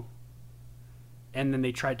you." And then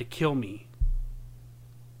they tried to kill me.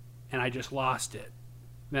 And I just lost it.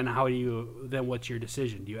 Then what's your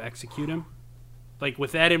decision? Do you execute him? Like,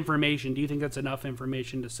 with that information, do you think that's enough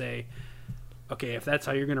information to say, okay, if that's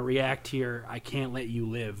how you're going to react here, I can't let you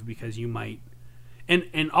live because you might.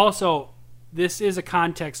 And also, this is a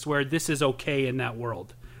context where this is okay in that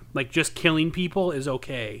world. Like, just killing people is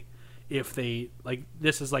okay if they, like,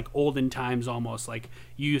 this is like olden times almost. Like,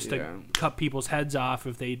 you used to cut people's heads off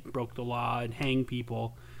if they broke the law and hang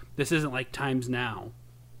people. This isn't like times now.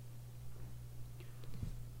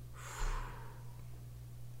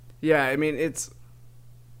 Yeah, I mean, it's...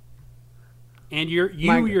 And you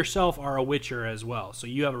yourself are a Witcher as well, so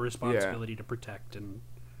you have a responsibility to protect. And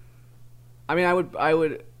I mean, I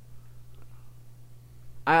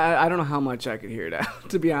don't know how much I could hear it out,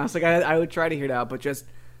 to be honest. Like, I would try to hear it out, but just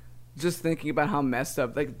thinking about how messed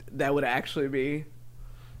up, like, that would actually be...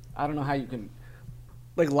 I don't know how you can...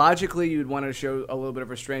 Like, logically, you'd want to show a little bit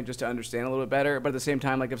of restraint just to understand a little bit better, but at the same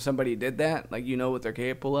time, like, if somebody did that, like, you know what they're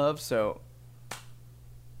capable of, so...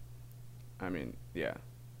 I mean, yeah.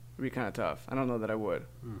 It'd be kind of tough. I don't know that I would.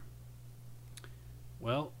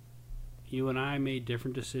 Well, you and I made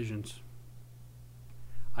different decisions.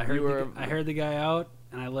 I heard the guy out,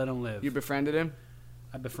 and I let him live. You befriended him?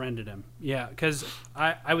 I befriended him. Yeah, because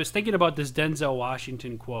I was thinking about this Denzel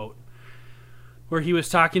Washington quote where he was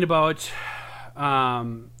talking about, I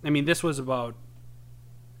mean, this was about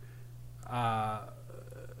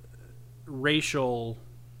racial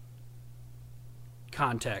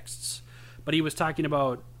contexts, but he was talking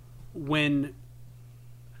about when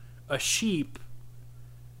a sheep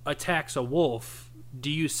attacks a wolf, do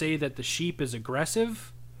you say that the sheep is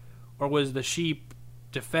aggressive, or was the sheep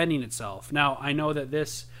defending itself? Now, I know that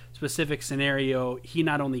this specific scenario, he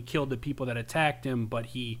not only killed the people that attacked him, but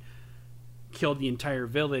he killed the entire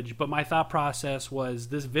village. But my thought process was,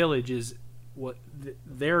 this village is what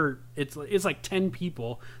it's like 10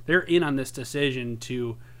 people. They're in on this decision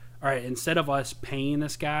to, all right, instead of us paying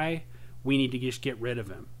this guy, we need to just get rid of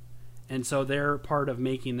him. And so they're part of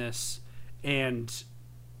making this, and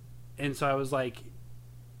so I was like,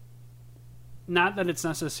 not that it's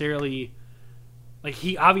necessarily, like,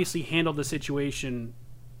 he obviously handled the situation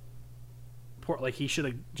poor, like he should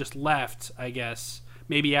have just left, I guess,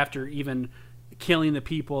 maybe after even killing the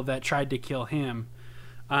people that tried to kill him.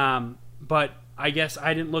 But I guess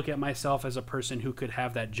I didn't look at myself as a person who could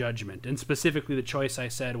have that judgment. And specifically the choice I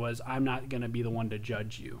said was, I'm not going to be the one to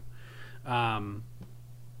judge you.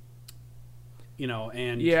 You know,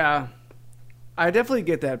 and yeah, I definitely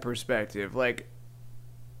get that perspective. Like,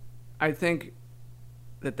 I think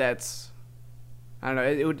that's, I don't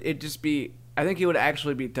know, it'd just be, I think it would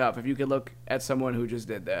actually be tough if you could look at someone who just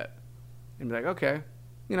did that and be like, okay,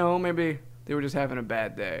 you know, maybe they were just having a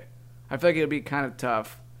bad day. I feel like it would be kind of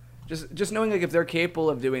tough just knowing, like, if they're capable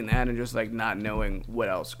of doing that and just, like, not knowing what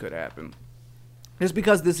else could happen. Just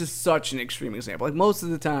because this is such an extreme example. Like, most of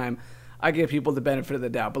the time I give people the benefit of the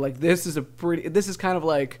doubt, but, like, this is kind of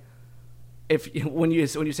like, when you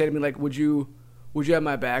say to me, like, would you have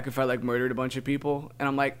my back if I, like, murdered a bunch of people? And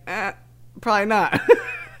I'm like, probably not.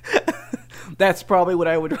 That's probably what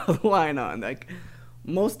I would draw the line on. Like,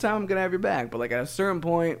 most of the time I'm gonna have your back, but, like, at a certain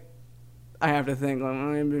point I have to think, well,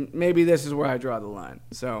 maybe this is where I draw the line.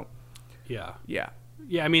 So yeah.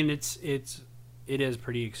 I mean, it is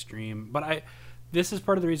pretty extreme, but this is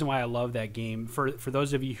part of the reason why I love that game. For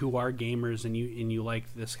those of you who are gamers and you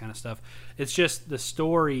like this kind of stuff, it's just the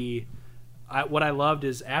story. What I loved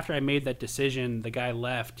is after I made that decision, the guy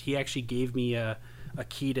left. He actually gave me a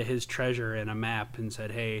key to his treasure and a map and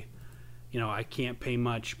said, hey, you know, I can't pay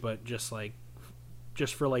much, but just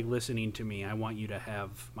for like listening to me, I want you to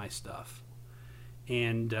have my stuff.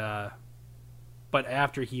 And but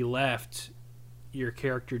after he left, your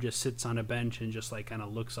character just sits on a bench and just like kind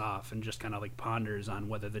of looks off and just kind of like ponders on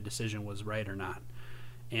whether the decision was right or not.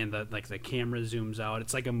 And the camera zooms out.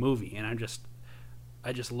 It's like a movie, and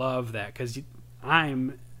I just love that, because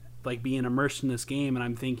I'm like being immersed in this game, and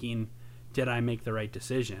I'm thinking, did I make the right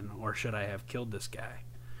decision, or should I have killed this guy?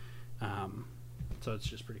 So it's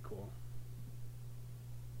just pretty cool.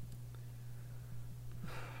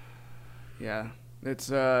 Yeah,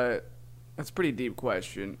 that's a pretty deep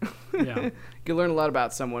question. Yeah. You can learn a lot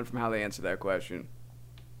about someone from how they answer that question.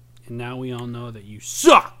 And now we all know that you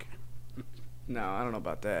suck. No, I don't know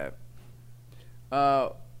about that.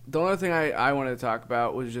 The only thing I wanted to talk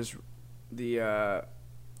about was just I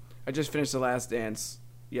just finished The Last Dance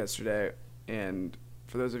yesterday, and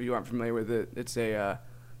For those of you who aren't familiar with it, it's a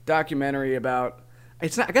documentary about.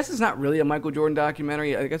 It's not. I guess it's not really a Michael Jordan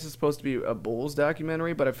documentary. I guess it's supposed to be a Bulls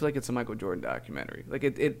documentary, but I feel like it's a Michael Jordan documentary. Like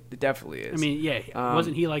it definitely is. I mean, yeah,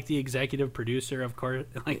 wasn't he like the executive producer? Of course,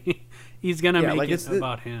 like he's gonna make it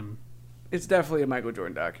about him. It's definitely a Michael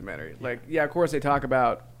Jordan documentary. Like, yeah, of course they talk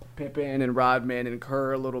about Pippen and Rodman and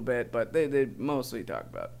Kerr a little bit, but they mostly talk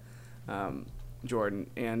about Jordan,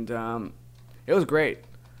 and it was great.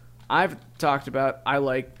 I've talked about I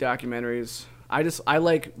like documentaries. I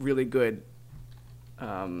like really good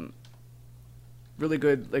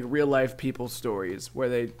like real life people stories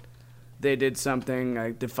where they did something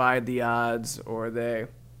like defied the odds, or they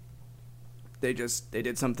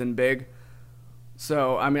did something big.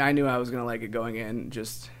 So I mean, I knew I was gonna like it going in.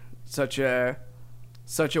 Just such a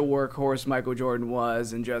workhorse Michael Jordan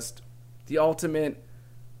was, and just the ultimate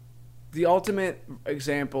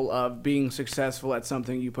example of being successful at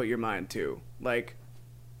something you put your mind to. Like,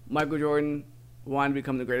 Michael Jordan wanted to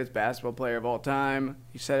become the greatest basketball player of all time.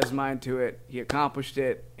 He set his mind to it. He accomplished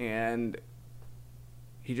it, and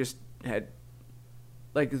he just had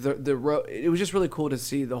like it was just really cool to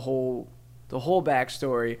see the whole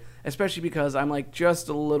backstory, especially because I'm like just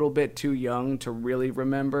a little bit too young to really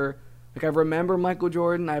remember. Like, I remember Michael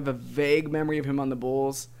Jordan. I have a vague memory of him on the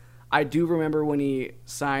Bulls. I do remember when he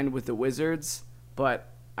signed with the Wizards, but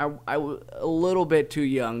I was a little bit too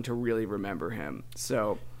young to really remember him.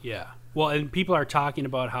 So yeah. Well, and people are talking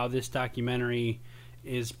about how this documentary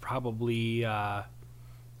is probably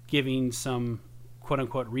giving some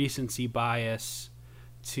quote-unquote recency bias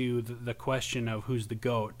to the question of who's the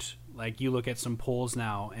GOAT. Like, you look at some polls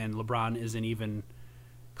now, and LeBron isn't even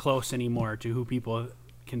close anymore to who people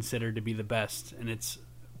consider to be the best, and it's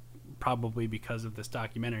probably because of this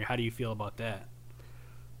documentary. How do you feel about that?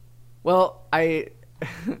 Well, I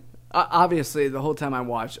obviously the whole time I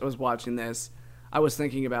was watching this, I was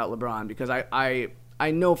thinking about LeBron, because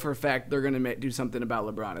I know for a fact they're going to do something about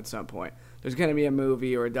LeBron at some point. There's going to be a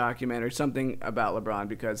movie or a documentary, something about LeBron,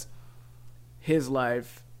 because his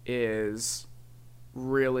life is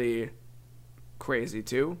really crazy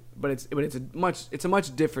too. But it's a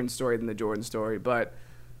much different story than the Jordan story. But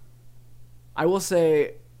I will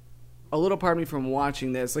say, a little part of me from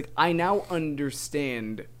watching this, like, I now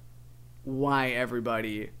understand why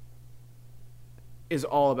everybody is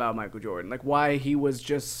all about Michael Jordan. Like, why he was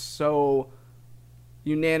just so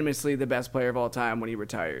unanimously the best player of all time when he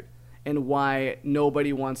retired, and why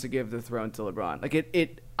nobody wants to give the throne to LeBron.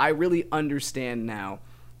 Like, I really understand now,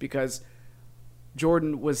 because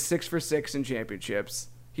Jordan was 6 for 6 in championships.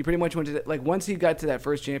 He pretty much went to once he got to that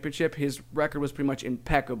first championship, his record was pretty much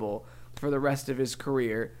impeccable for the rest of his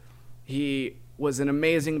career. He was an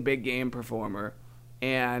amazing big game performer,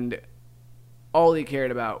 and all he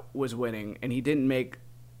cared about was winning. And he didn't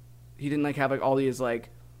have all these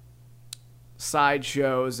side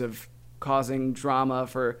shows of causing drama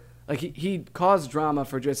for he caused drama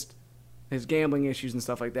for just his gambling issues and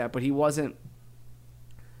stuff like that, but he wasn't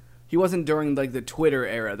during the Twitter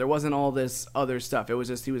era. There wasn't all this other stuff. It was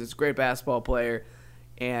just he was this great basketball player,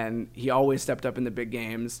 and he always stepped up in the big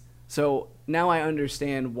games. So now I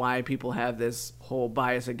understand why people have this whole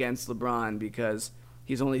bias against LeBron, because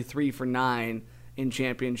he's only 3 for 9 in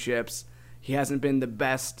championships. He hasn't been the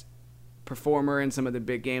best performer in some of the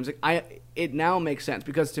big games. It now makes sense,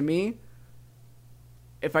 because to me,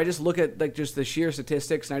 if I just look at just the sheer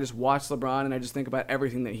statistics and I just watch LeBron and I just think about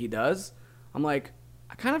everything that he does, I'm like,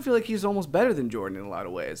 I kind of feel like he's almost better than Jordan in a lot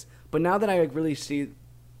of ways. But now that I really see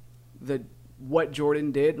what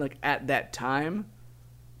Jordan did at that time,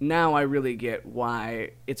 now I really get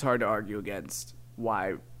why it's hard to argue against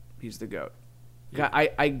why he's the GOAT. Yeah.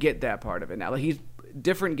 I get that part of it now. He's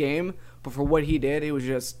different game, but for what he did, it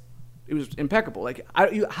was impeccable.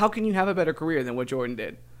 How can you have a better career than what Jordan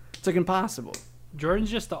did? It's impossible. Jordan's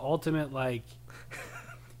just the ultimate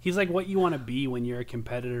he's what you want to be when you're a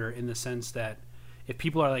competitor, in the sense that if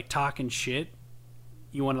people are talking shit,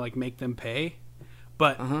 you want to make them pay.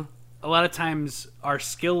 But a lot of times our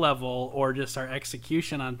skill level or just our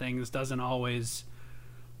execution on things doesn't always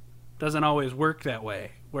work that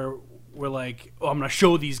way, where we're oh, I'm gonna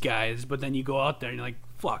show these guys, but then you go out there and you're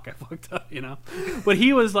fuck, I fucked up, But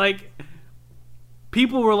he was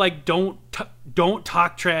people were don't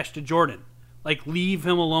talk trash to Jordan, leave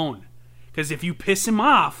him alone, because if you piss him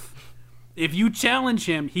off, if you challenge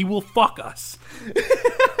him, he will fuck us.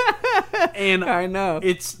 And I know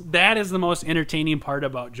that is the most entertaining part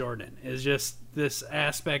about Jordan, is just this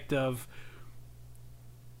aspect of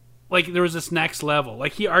there was this next level.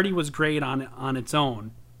 He already was great on its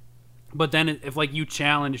own, but then if you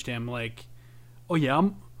challenged him, oh yeah,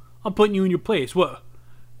 I'm putting you in your place. What?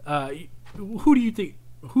 Who do you think?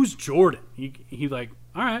 who's Jordan? He like,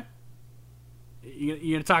 all right,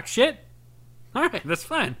 you gonna talk shit? All right, that's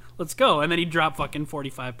fine. Let's go. And then he dropped fucking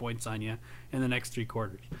 45 points on you in the next 3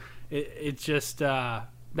 quarters. It just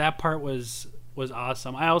that part was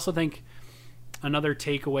awesome. I also think another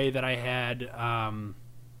takeaway that I had,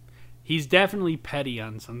 he's definitely petty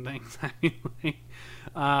on some things. I mean, like,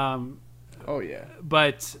 Oh yeah.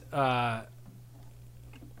 but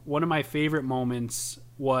one of my favorite moments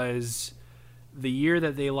was the year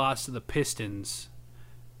that they lost to the Pistons,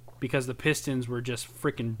 because the Pistons were just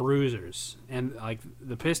freaking bruisers, and like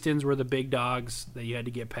the Pistons were the big dogs that you had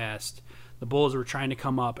to get past. The Bulls were trying to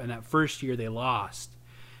come up, and that first year they lost.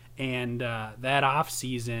 And that off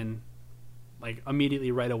season, like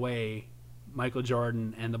immediately right away, Michael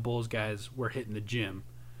Jordan and the Bulls guys were hitting the gym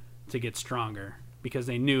to get stronger, because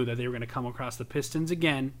they knew that they were going to come across the Pistons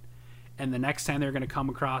again, and the next time they were going to come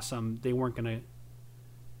across them, they weren't going to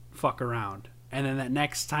fuck around. And then that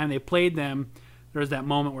next time they played them, there was that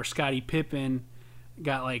moment where Scottie Pippen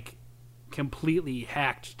got like completely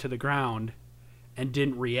hacked to the ground and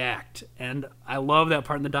didn't react. And I love that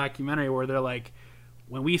part in the documentary where they're like,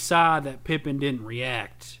 when we saw that Pippen didn't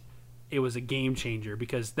react, it was a game changer,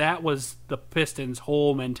 because that was the Pistons'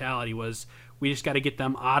 whole mentality, was we just got to get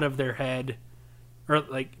them out of their head, or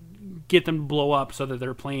like get them to blow up so that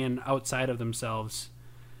they're playing outside of themselves.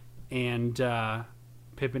 And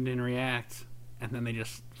Pippen didn't react, and then they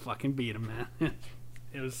just fucking beat him, man.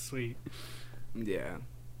 It was sweet. Yeah.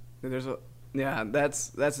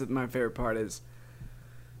 That's my favorite part is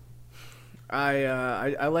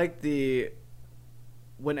I like the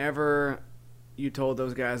whenever you told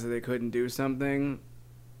those guys that they couldn't do something,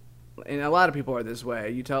 and a lot of people are this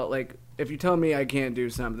way. You tell, like, if you tell me I can't do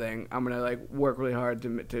something, I'm gonna like work really hard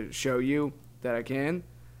to show you that I can.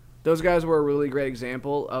 Those guys were a really great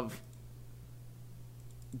example of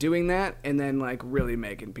doing that and then like really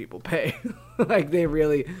making people pay. Like they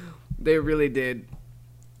really did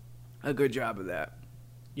a good job of that.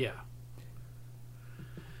 Yeah.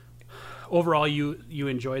 Overall, you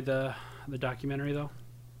enjoyed the documentary though?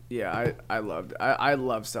 Yeah, I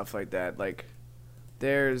love stuff like that. Like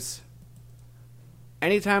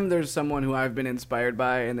anytime there's someone who I've been inspired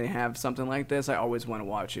by and they have something like this, I always want to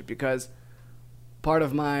watch it, because part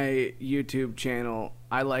of my YouTube channel,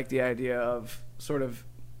 I like the idea of sort of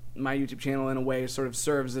my YouTube channel in a way sort of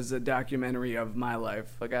serves as a documentary of my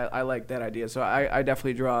life. Like I like that idea. So I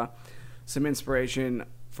definitely draw some inspiration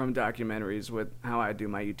from documentaries with how I do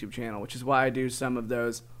my YouTube channel, which is why I do some of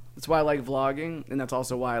those. That's why I like vlogging, and that's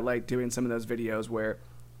also why I like doing some of those videos where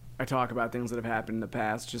I talk about things that have happened in the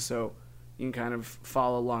past, just so you can kind of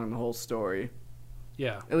follow along the whole story.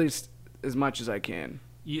 Yeah. At least as much as I can.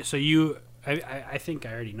 I think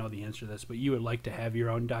I already know the answer to this, but you would like to have your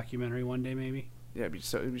own documentary one day, maybe? Yeah, it'd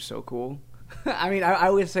be so cool. I mean, I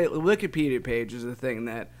always say Wikipedia page is a thing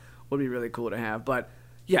that would be really cool to have. But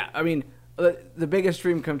yeah, I mean, the biggest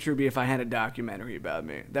dream come true would be if I had a documentary about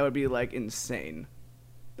me. That would be like insane.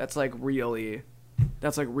 That's like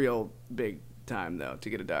real big time though to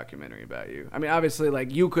get a documentary about you. I mean, obviously,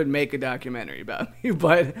 like you could make a documentary about me,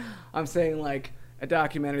 but I'm saying like a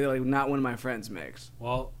documentary that like not one of my friends makes.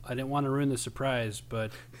 Well, I didn't want to ruin the surprise,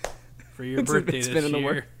 but for your birthday this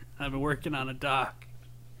year, I've been working on a doc.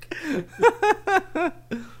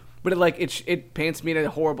 But it paints me in a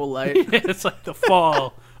horrible light. It's like the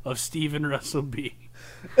fall of Stephen Russell B.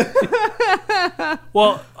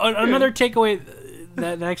 Well, another takeaway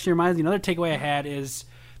that actually reminds me, another takeaway I had is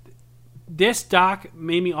this doc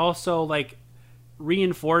made me also like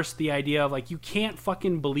reinforce the idea of like you can't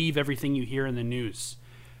fucking believe everything you hear in the news.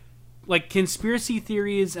 Like conspiracy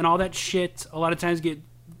theories and all that shit a lot of times get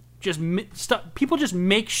people just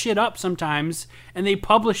make shit up sometimes and they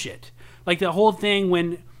publish it. Like the whole thing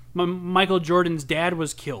when Michael Jordan's dad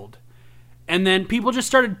was killed, and then people just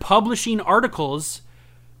started publishing articles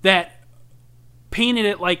that painted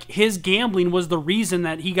it like his gambling was the reason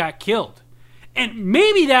that he got killed. And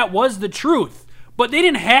maybe that was the truth, but they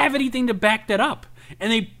didn't have anything to back that up.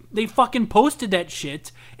 And they fucking posted that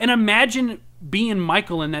shit. And imagine being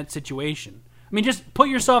Michael in that situation. I mean, just put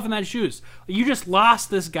yourself in that shoes. You just lost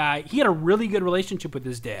this guy. He had a really good relationship with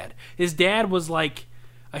his dad. His dad was like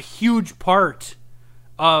a huge part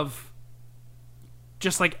of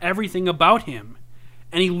just like everything about him.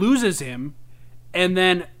 And he loses him. And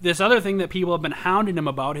then this other thing that people have been hounding him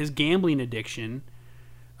about, his gambling addiction,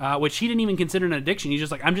 which he didn't even consider an addiction. He's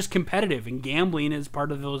just like, I'm just competitive, and gambling is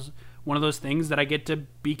part of one of those things that I get to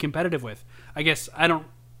be competitive with. I guess I'm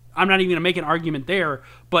not even going to make an argument there,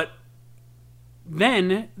 but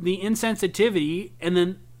then the insensitivity and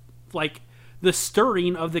then like the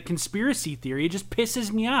stirring of the conspiracy theory, it just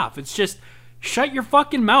pisses me off. It's just, shut your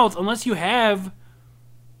fucking mouth unless you have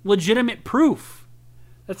legitimate proof.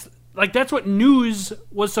 That's what news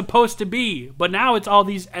was supposed to be. But now it's all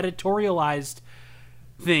these editorialized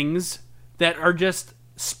things that are just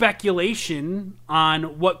speculation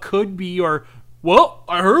on what could be, or, well,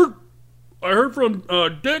 I heard from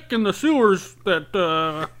Dick in the sewers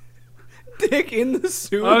that Dick in the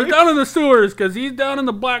sewers? down in the sewers, because he's down in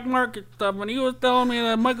the black market stuff, and he was telling me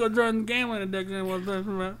that Michael Jordan's gambling addiction was this.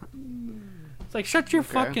 It's like, shut your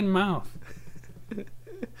fucking mouth.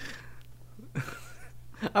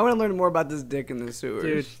 I want to learn more about this Dick in the sewers.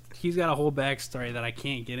 Dude, he's got a whole backstory that I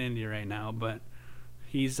can't get into right now, but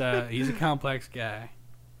he's a complex guy.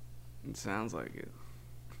 It sounds like it.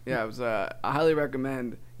 Yeah, I highly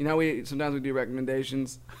recommend. You know, sometimes we do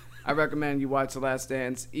recommendations. I recommend you watch The Last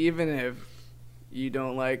Dance, even if you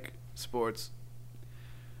don't like sports.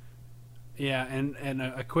 Yeah, and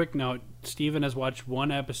a quick note: Steven has watched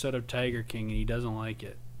one episode of Tiger King and he doesn't like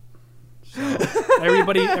it. So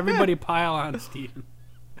everybody pile on Steven.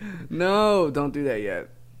 No, don't do that yet.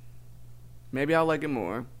 Maybe I'll like it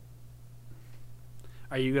more.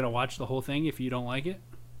 Are you gonna watch the whole thing if you don't like it?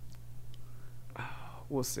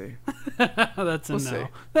 We'll see. That's a We'll no. see.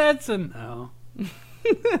 That's a no.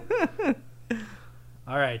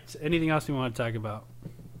 All right. Anything else you want to talk about?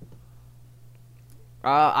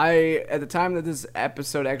 At the time that this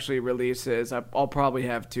episode actually releases, I'll probably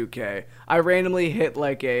have 2K. I randomly hit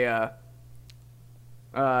like a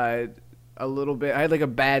little bit. I had like a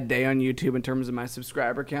bad day on YouTube in terms of my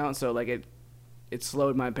subscriber count, so like it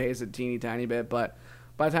slowed my pace a teeny tiny bit. But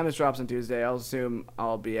by the time this drops on Tuesday, I'll assume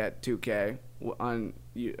I'll be at 2K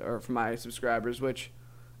for my subscribers, which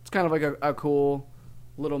it's kind of like a cool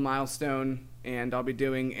little milestone. And I'll be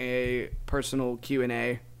doing a personal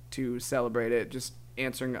Q&A to celebrate it, just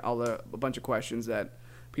answering a bunch of questions that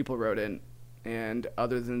people wrote in. And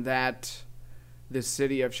other than that, the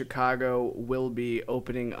city of Chicago will be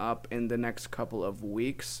opening up in the next couple of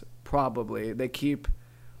weeks, probably. They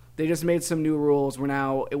just made some new rules.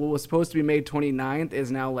 It was supposed to be May 29th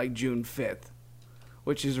is now like June 5th,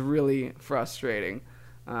 which is really frustrating.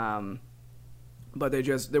 But they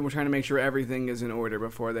were trying to make sure everything is in order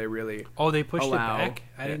before they really they pushed it allow back?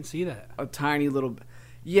 I didn't see that. a tiny little.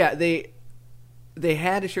 Yeah, they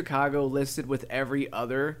had Chicago listed with every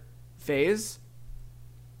other phase.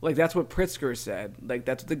 Like, that's what Pritzker said. Like,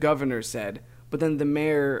 that's what the governor said. But then the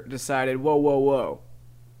mayor decided, whoa.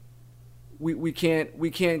 We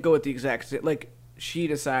can't go with the exact. Like, she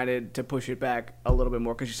decided to push it back a little bit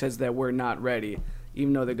more because she says that we're not ready,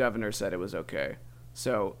 even though the governor said it was okay.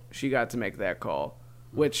 So she got to make that call,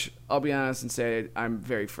 which I'll be honest and say I'm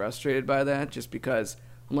very frustrated by that, just because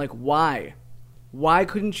I'm like, why? Why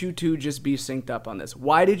couldn't you two just be synced up on this?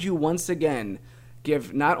 Why did you once again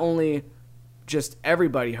give not only just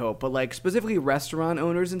everybody hope, but like specifically restaurant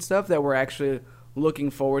owners and stuff that were actually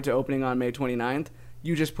looking forward to opening on May 29th?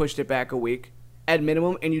 You just pushed it back a week at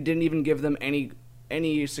minimum, and you didn't even give them any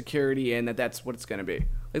security in that's what it's going to be.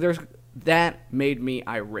 Like, that made me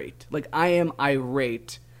irate. Like, I am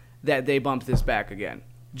irate that they bumped this back again.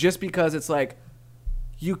 Just because it's like,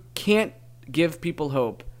 you can't give people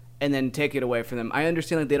hope and then take it away from them. I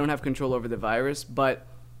understand they don't have control over the virus, but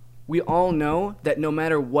we all know that no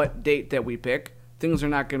matter what date that we pick, things are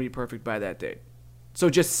not going to be perfect by that date. So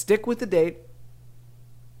just stick with the date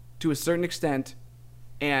to a certain extent,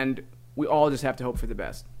 and we all just have to hope for the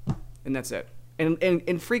best. And that's it. And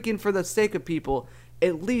freaking, for the sake of people,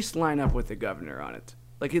 at least line up with the governor on it.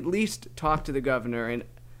 Like, at least talk to the governor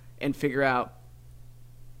and figure out,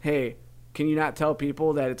 hey, can you not tell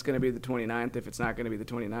people that it's going to be the 29th if it's not going to be the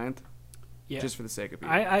 29th? Yeah. Just for the sake of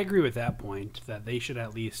people. I agree with that point, that they should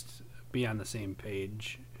at least be on the same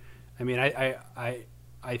page. I mean,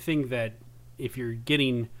 I think that if you're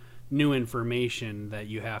getting new information that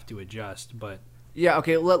you have to adjust, but... Yeah,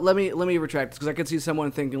 okay, let me retract this, because I could see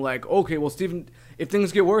someone thinking like, okay, well, Steven, if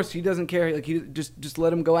things get worse, he doesn't care. Like, he just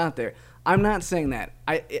let him go out there. I'm not saying that.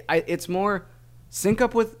 It's more sync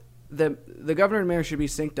up with the governor and mayor should be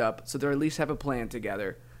synced up so they at least have a plan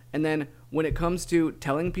together. And then when it comes to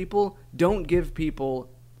telling people, don't give people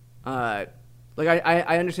I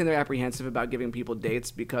understand they're apprehensive about giving people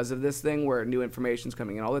dates because of this thing where new information's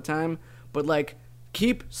coming in all the time, but like,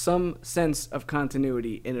 keep some sense of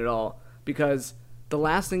continuity in it all, because the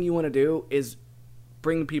last thing you want to do is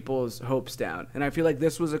bring people's hopes down. And I feel like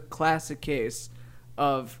this was a classic case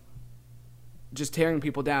of just tearing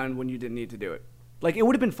people down when you didn't need to do it. Like, it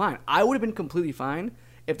would have been fine. I would have been completely fine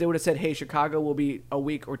if they would have said, hey, Chicago will be a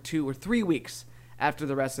week or 2 or 3 weeks after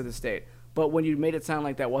the rest of the state. But when you made it sound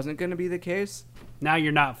like that wasn't going to be the case... Now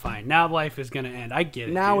you're not fine. Now life is going to end. I get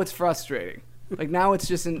it. Now it's frustrating. Like now it's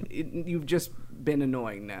just you've just been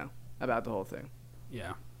annoying now about the whole thing.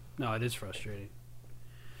 Yeah. No, it is frustrating.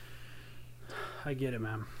 I get it,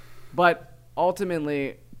 man. But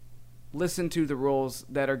ultimately, listen to the rules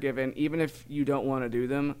that are given. Even if you don't want to do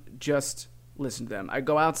them, just listen to them. I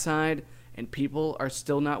go outside and people are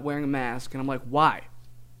still not wearing a mask, and I'm like, why?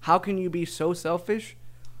 How can you be so selfish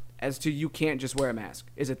as to you can't just wear a mask?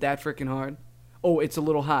 Is it that freaking hard? Oh, it's a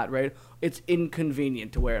little hot, right? It's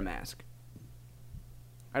inconvenient to wear a mask.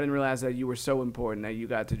 I didn't realize that you were so important that you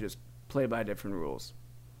got to just play by different rules.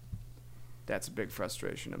 That's a big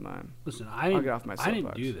frustration of mine. Listen, I'll get off my I didn't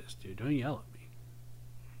soapbox. do this, dude. Don't yell at me.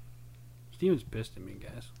 Steven's pissed at me,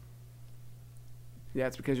 guys. Yeah,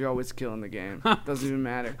 it's because you're always killing the game. Doesn't even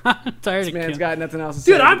matter. I'm tired This of man's killing. got nothing else to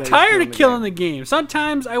say. Dude, I'm but that he's tired of killing the the game.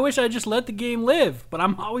 Sometimes I wish I just let the game live, but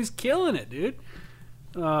I'm always killing it, dude.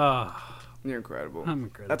 game. You're incredible. I'm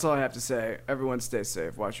incredible. That's all I have to say. Everyone stay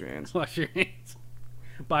safe. Wash your hands. Wash your hands.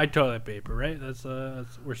 Buy toilet paper, right? That's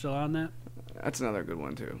we're still on that. That's another good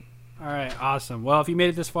one, too. All right, awesome. Well, if you made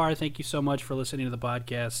it this far, thank you so much for listening to the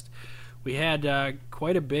podcast. We had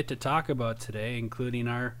quite a bit to talk about today, including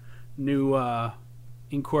our new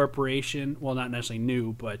incorporation. Well, not necessarily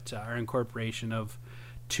new, but our incorporation of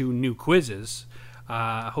 2 new quizzes.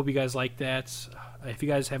 I hope you guys like that. If you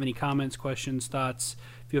guys have any comments, questions, thoughts,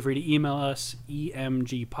 feel free to email us,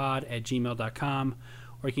 emgpod@gmail.com,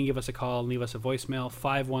 or you can give us a call and leave us a voicemail,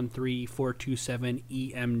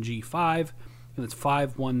 513-427-EMG5. And that's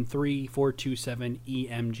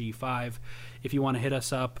 513-427-EMG5. If you want to hit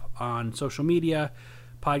us up on social media,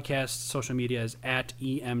 podcast social media is at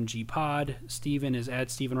EMGPod. Steven is at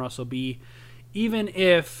Steven Russell B. Even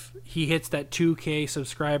if he hits that 2K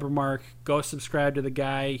subscriber mark, go subscribe to the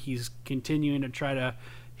guy. He's continuing to try to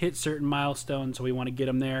hit certain milestones, so we want to get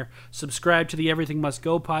him there. Subscribe to the Everything Must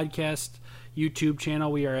Go podcast YouTube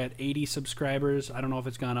channel. We are at 80 subscribers. I don't know if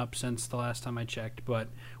it's gone up since the last time I checked, but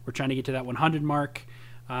we're trying to get to that 100 mark.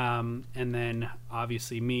 And then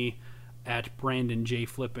obviously me at Brandon J.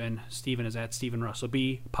 Flippin. Steven is at Steven Russell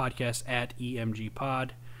B. Podcast at EMG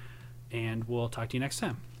Pod. And we'll talk to you next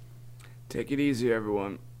time. Take it easy,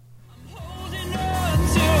 everyone.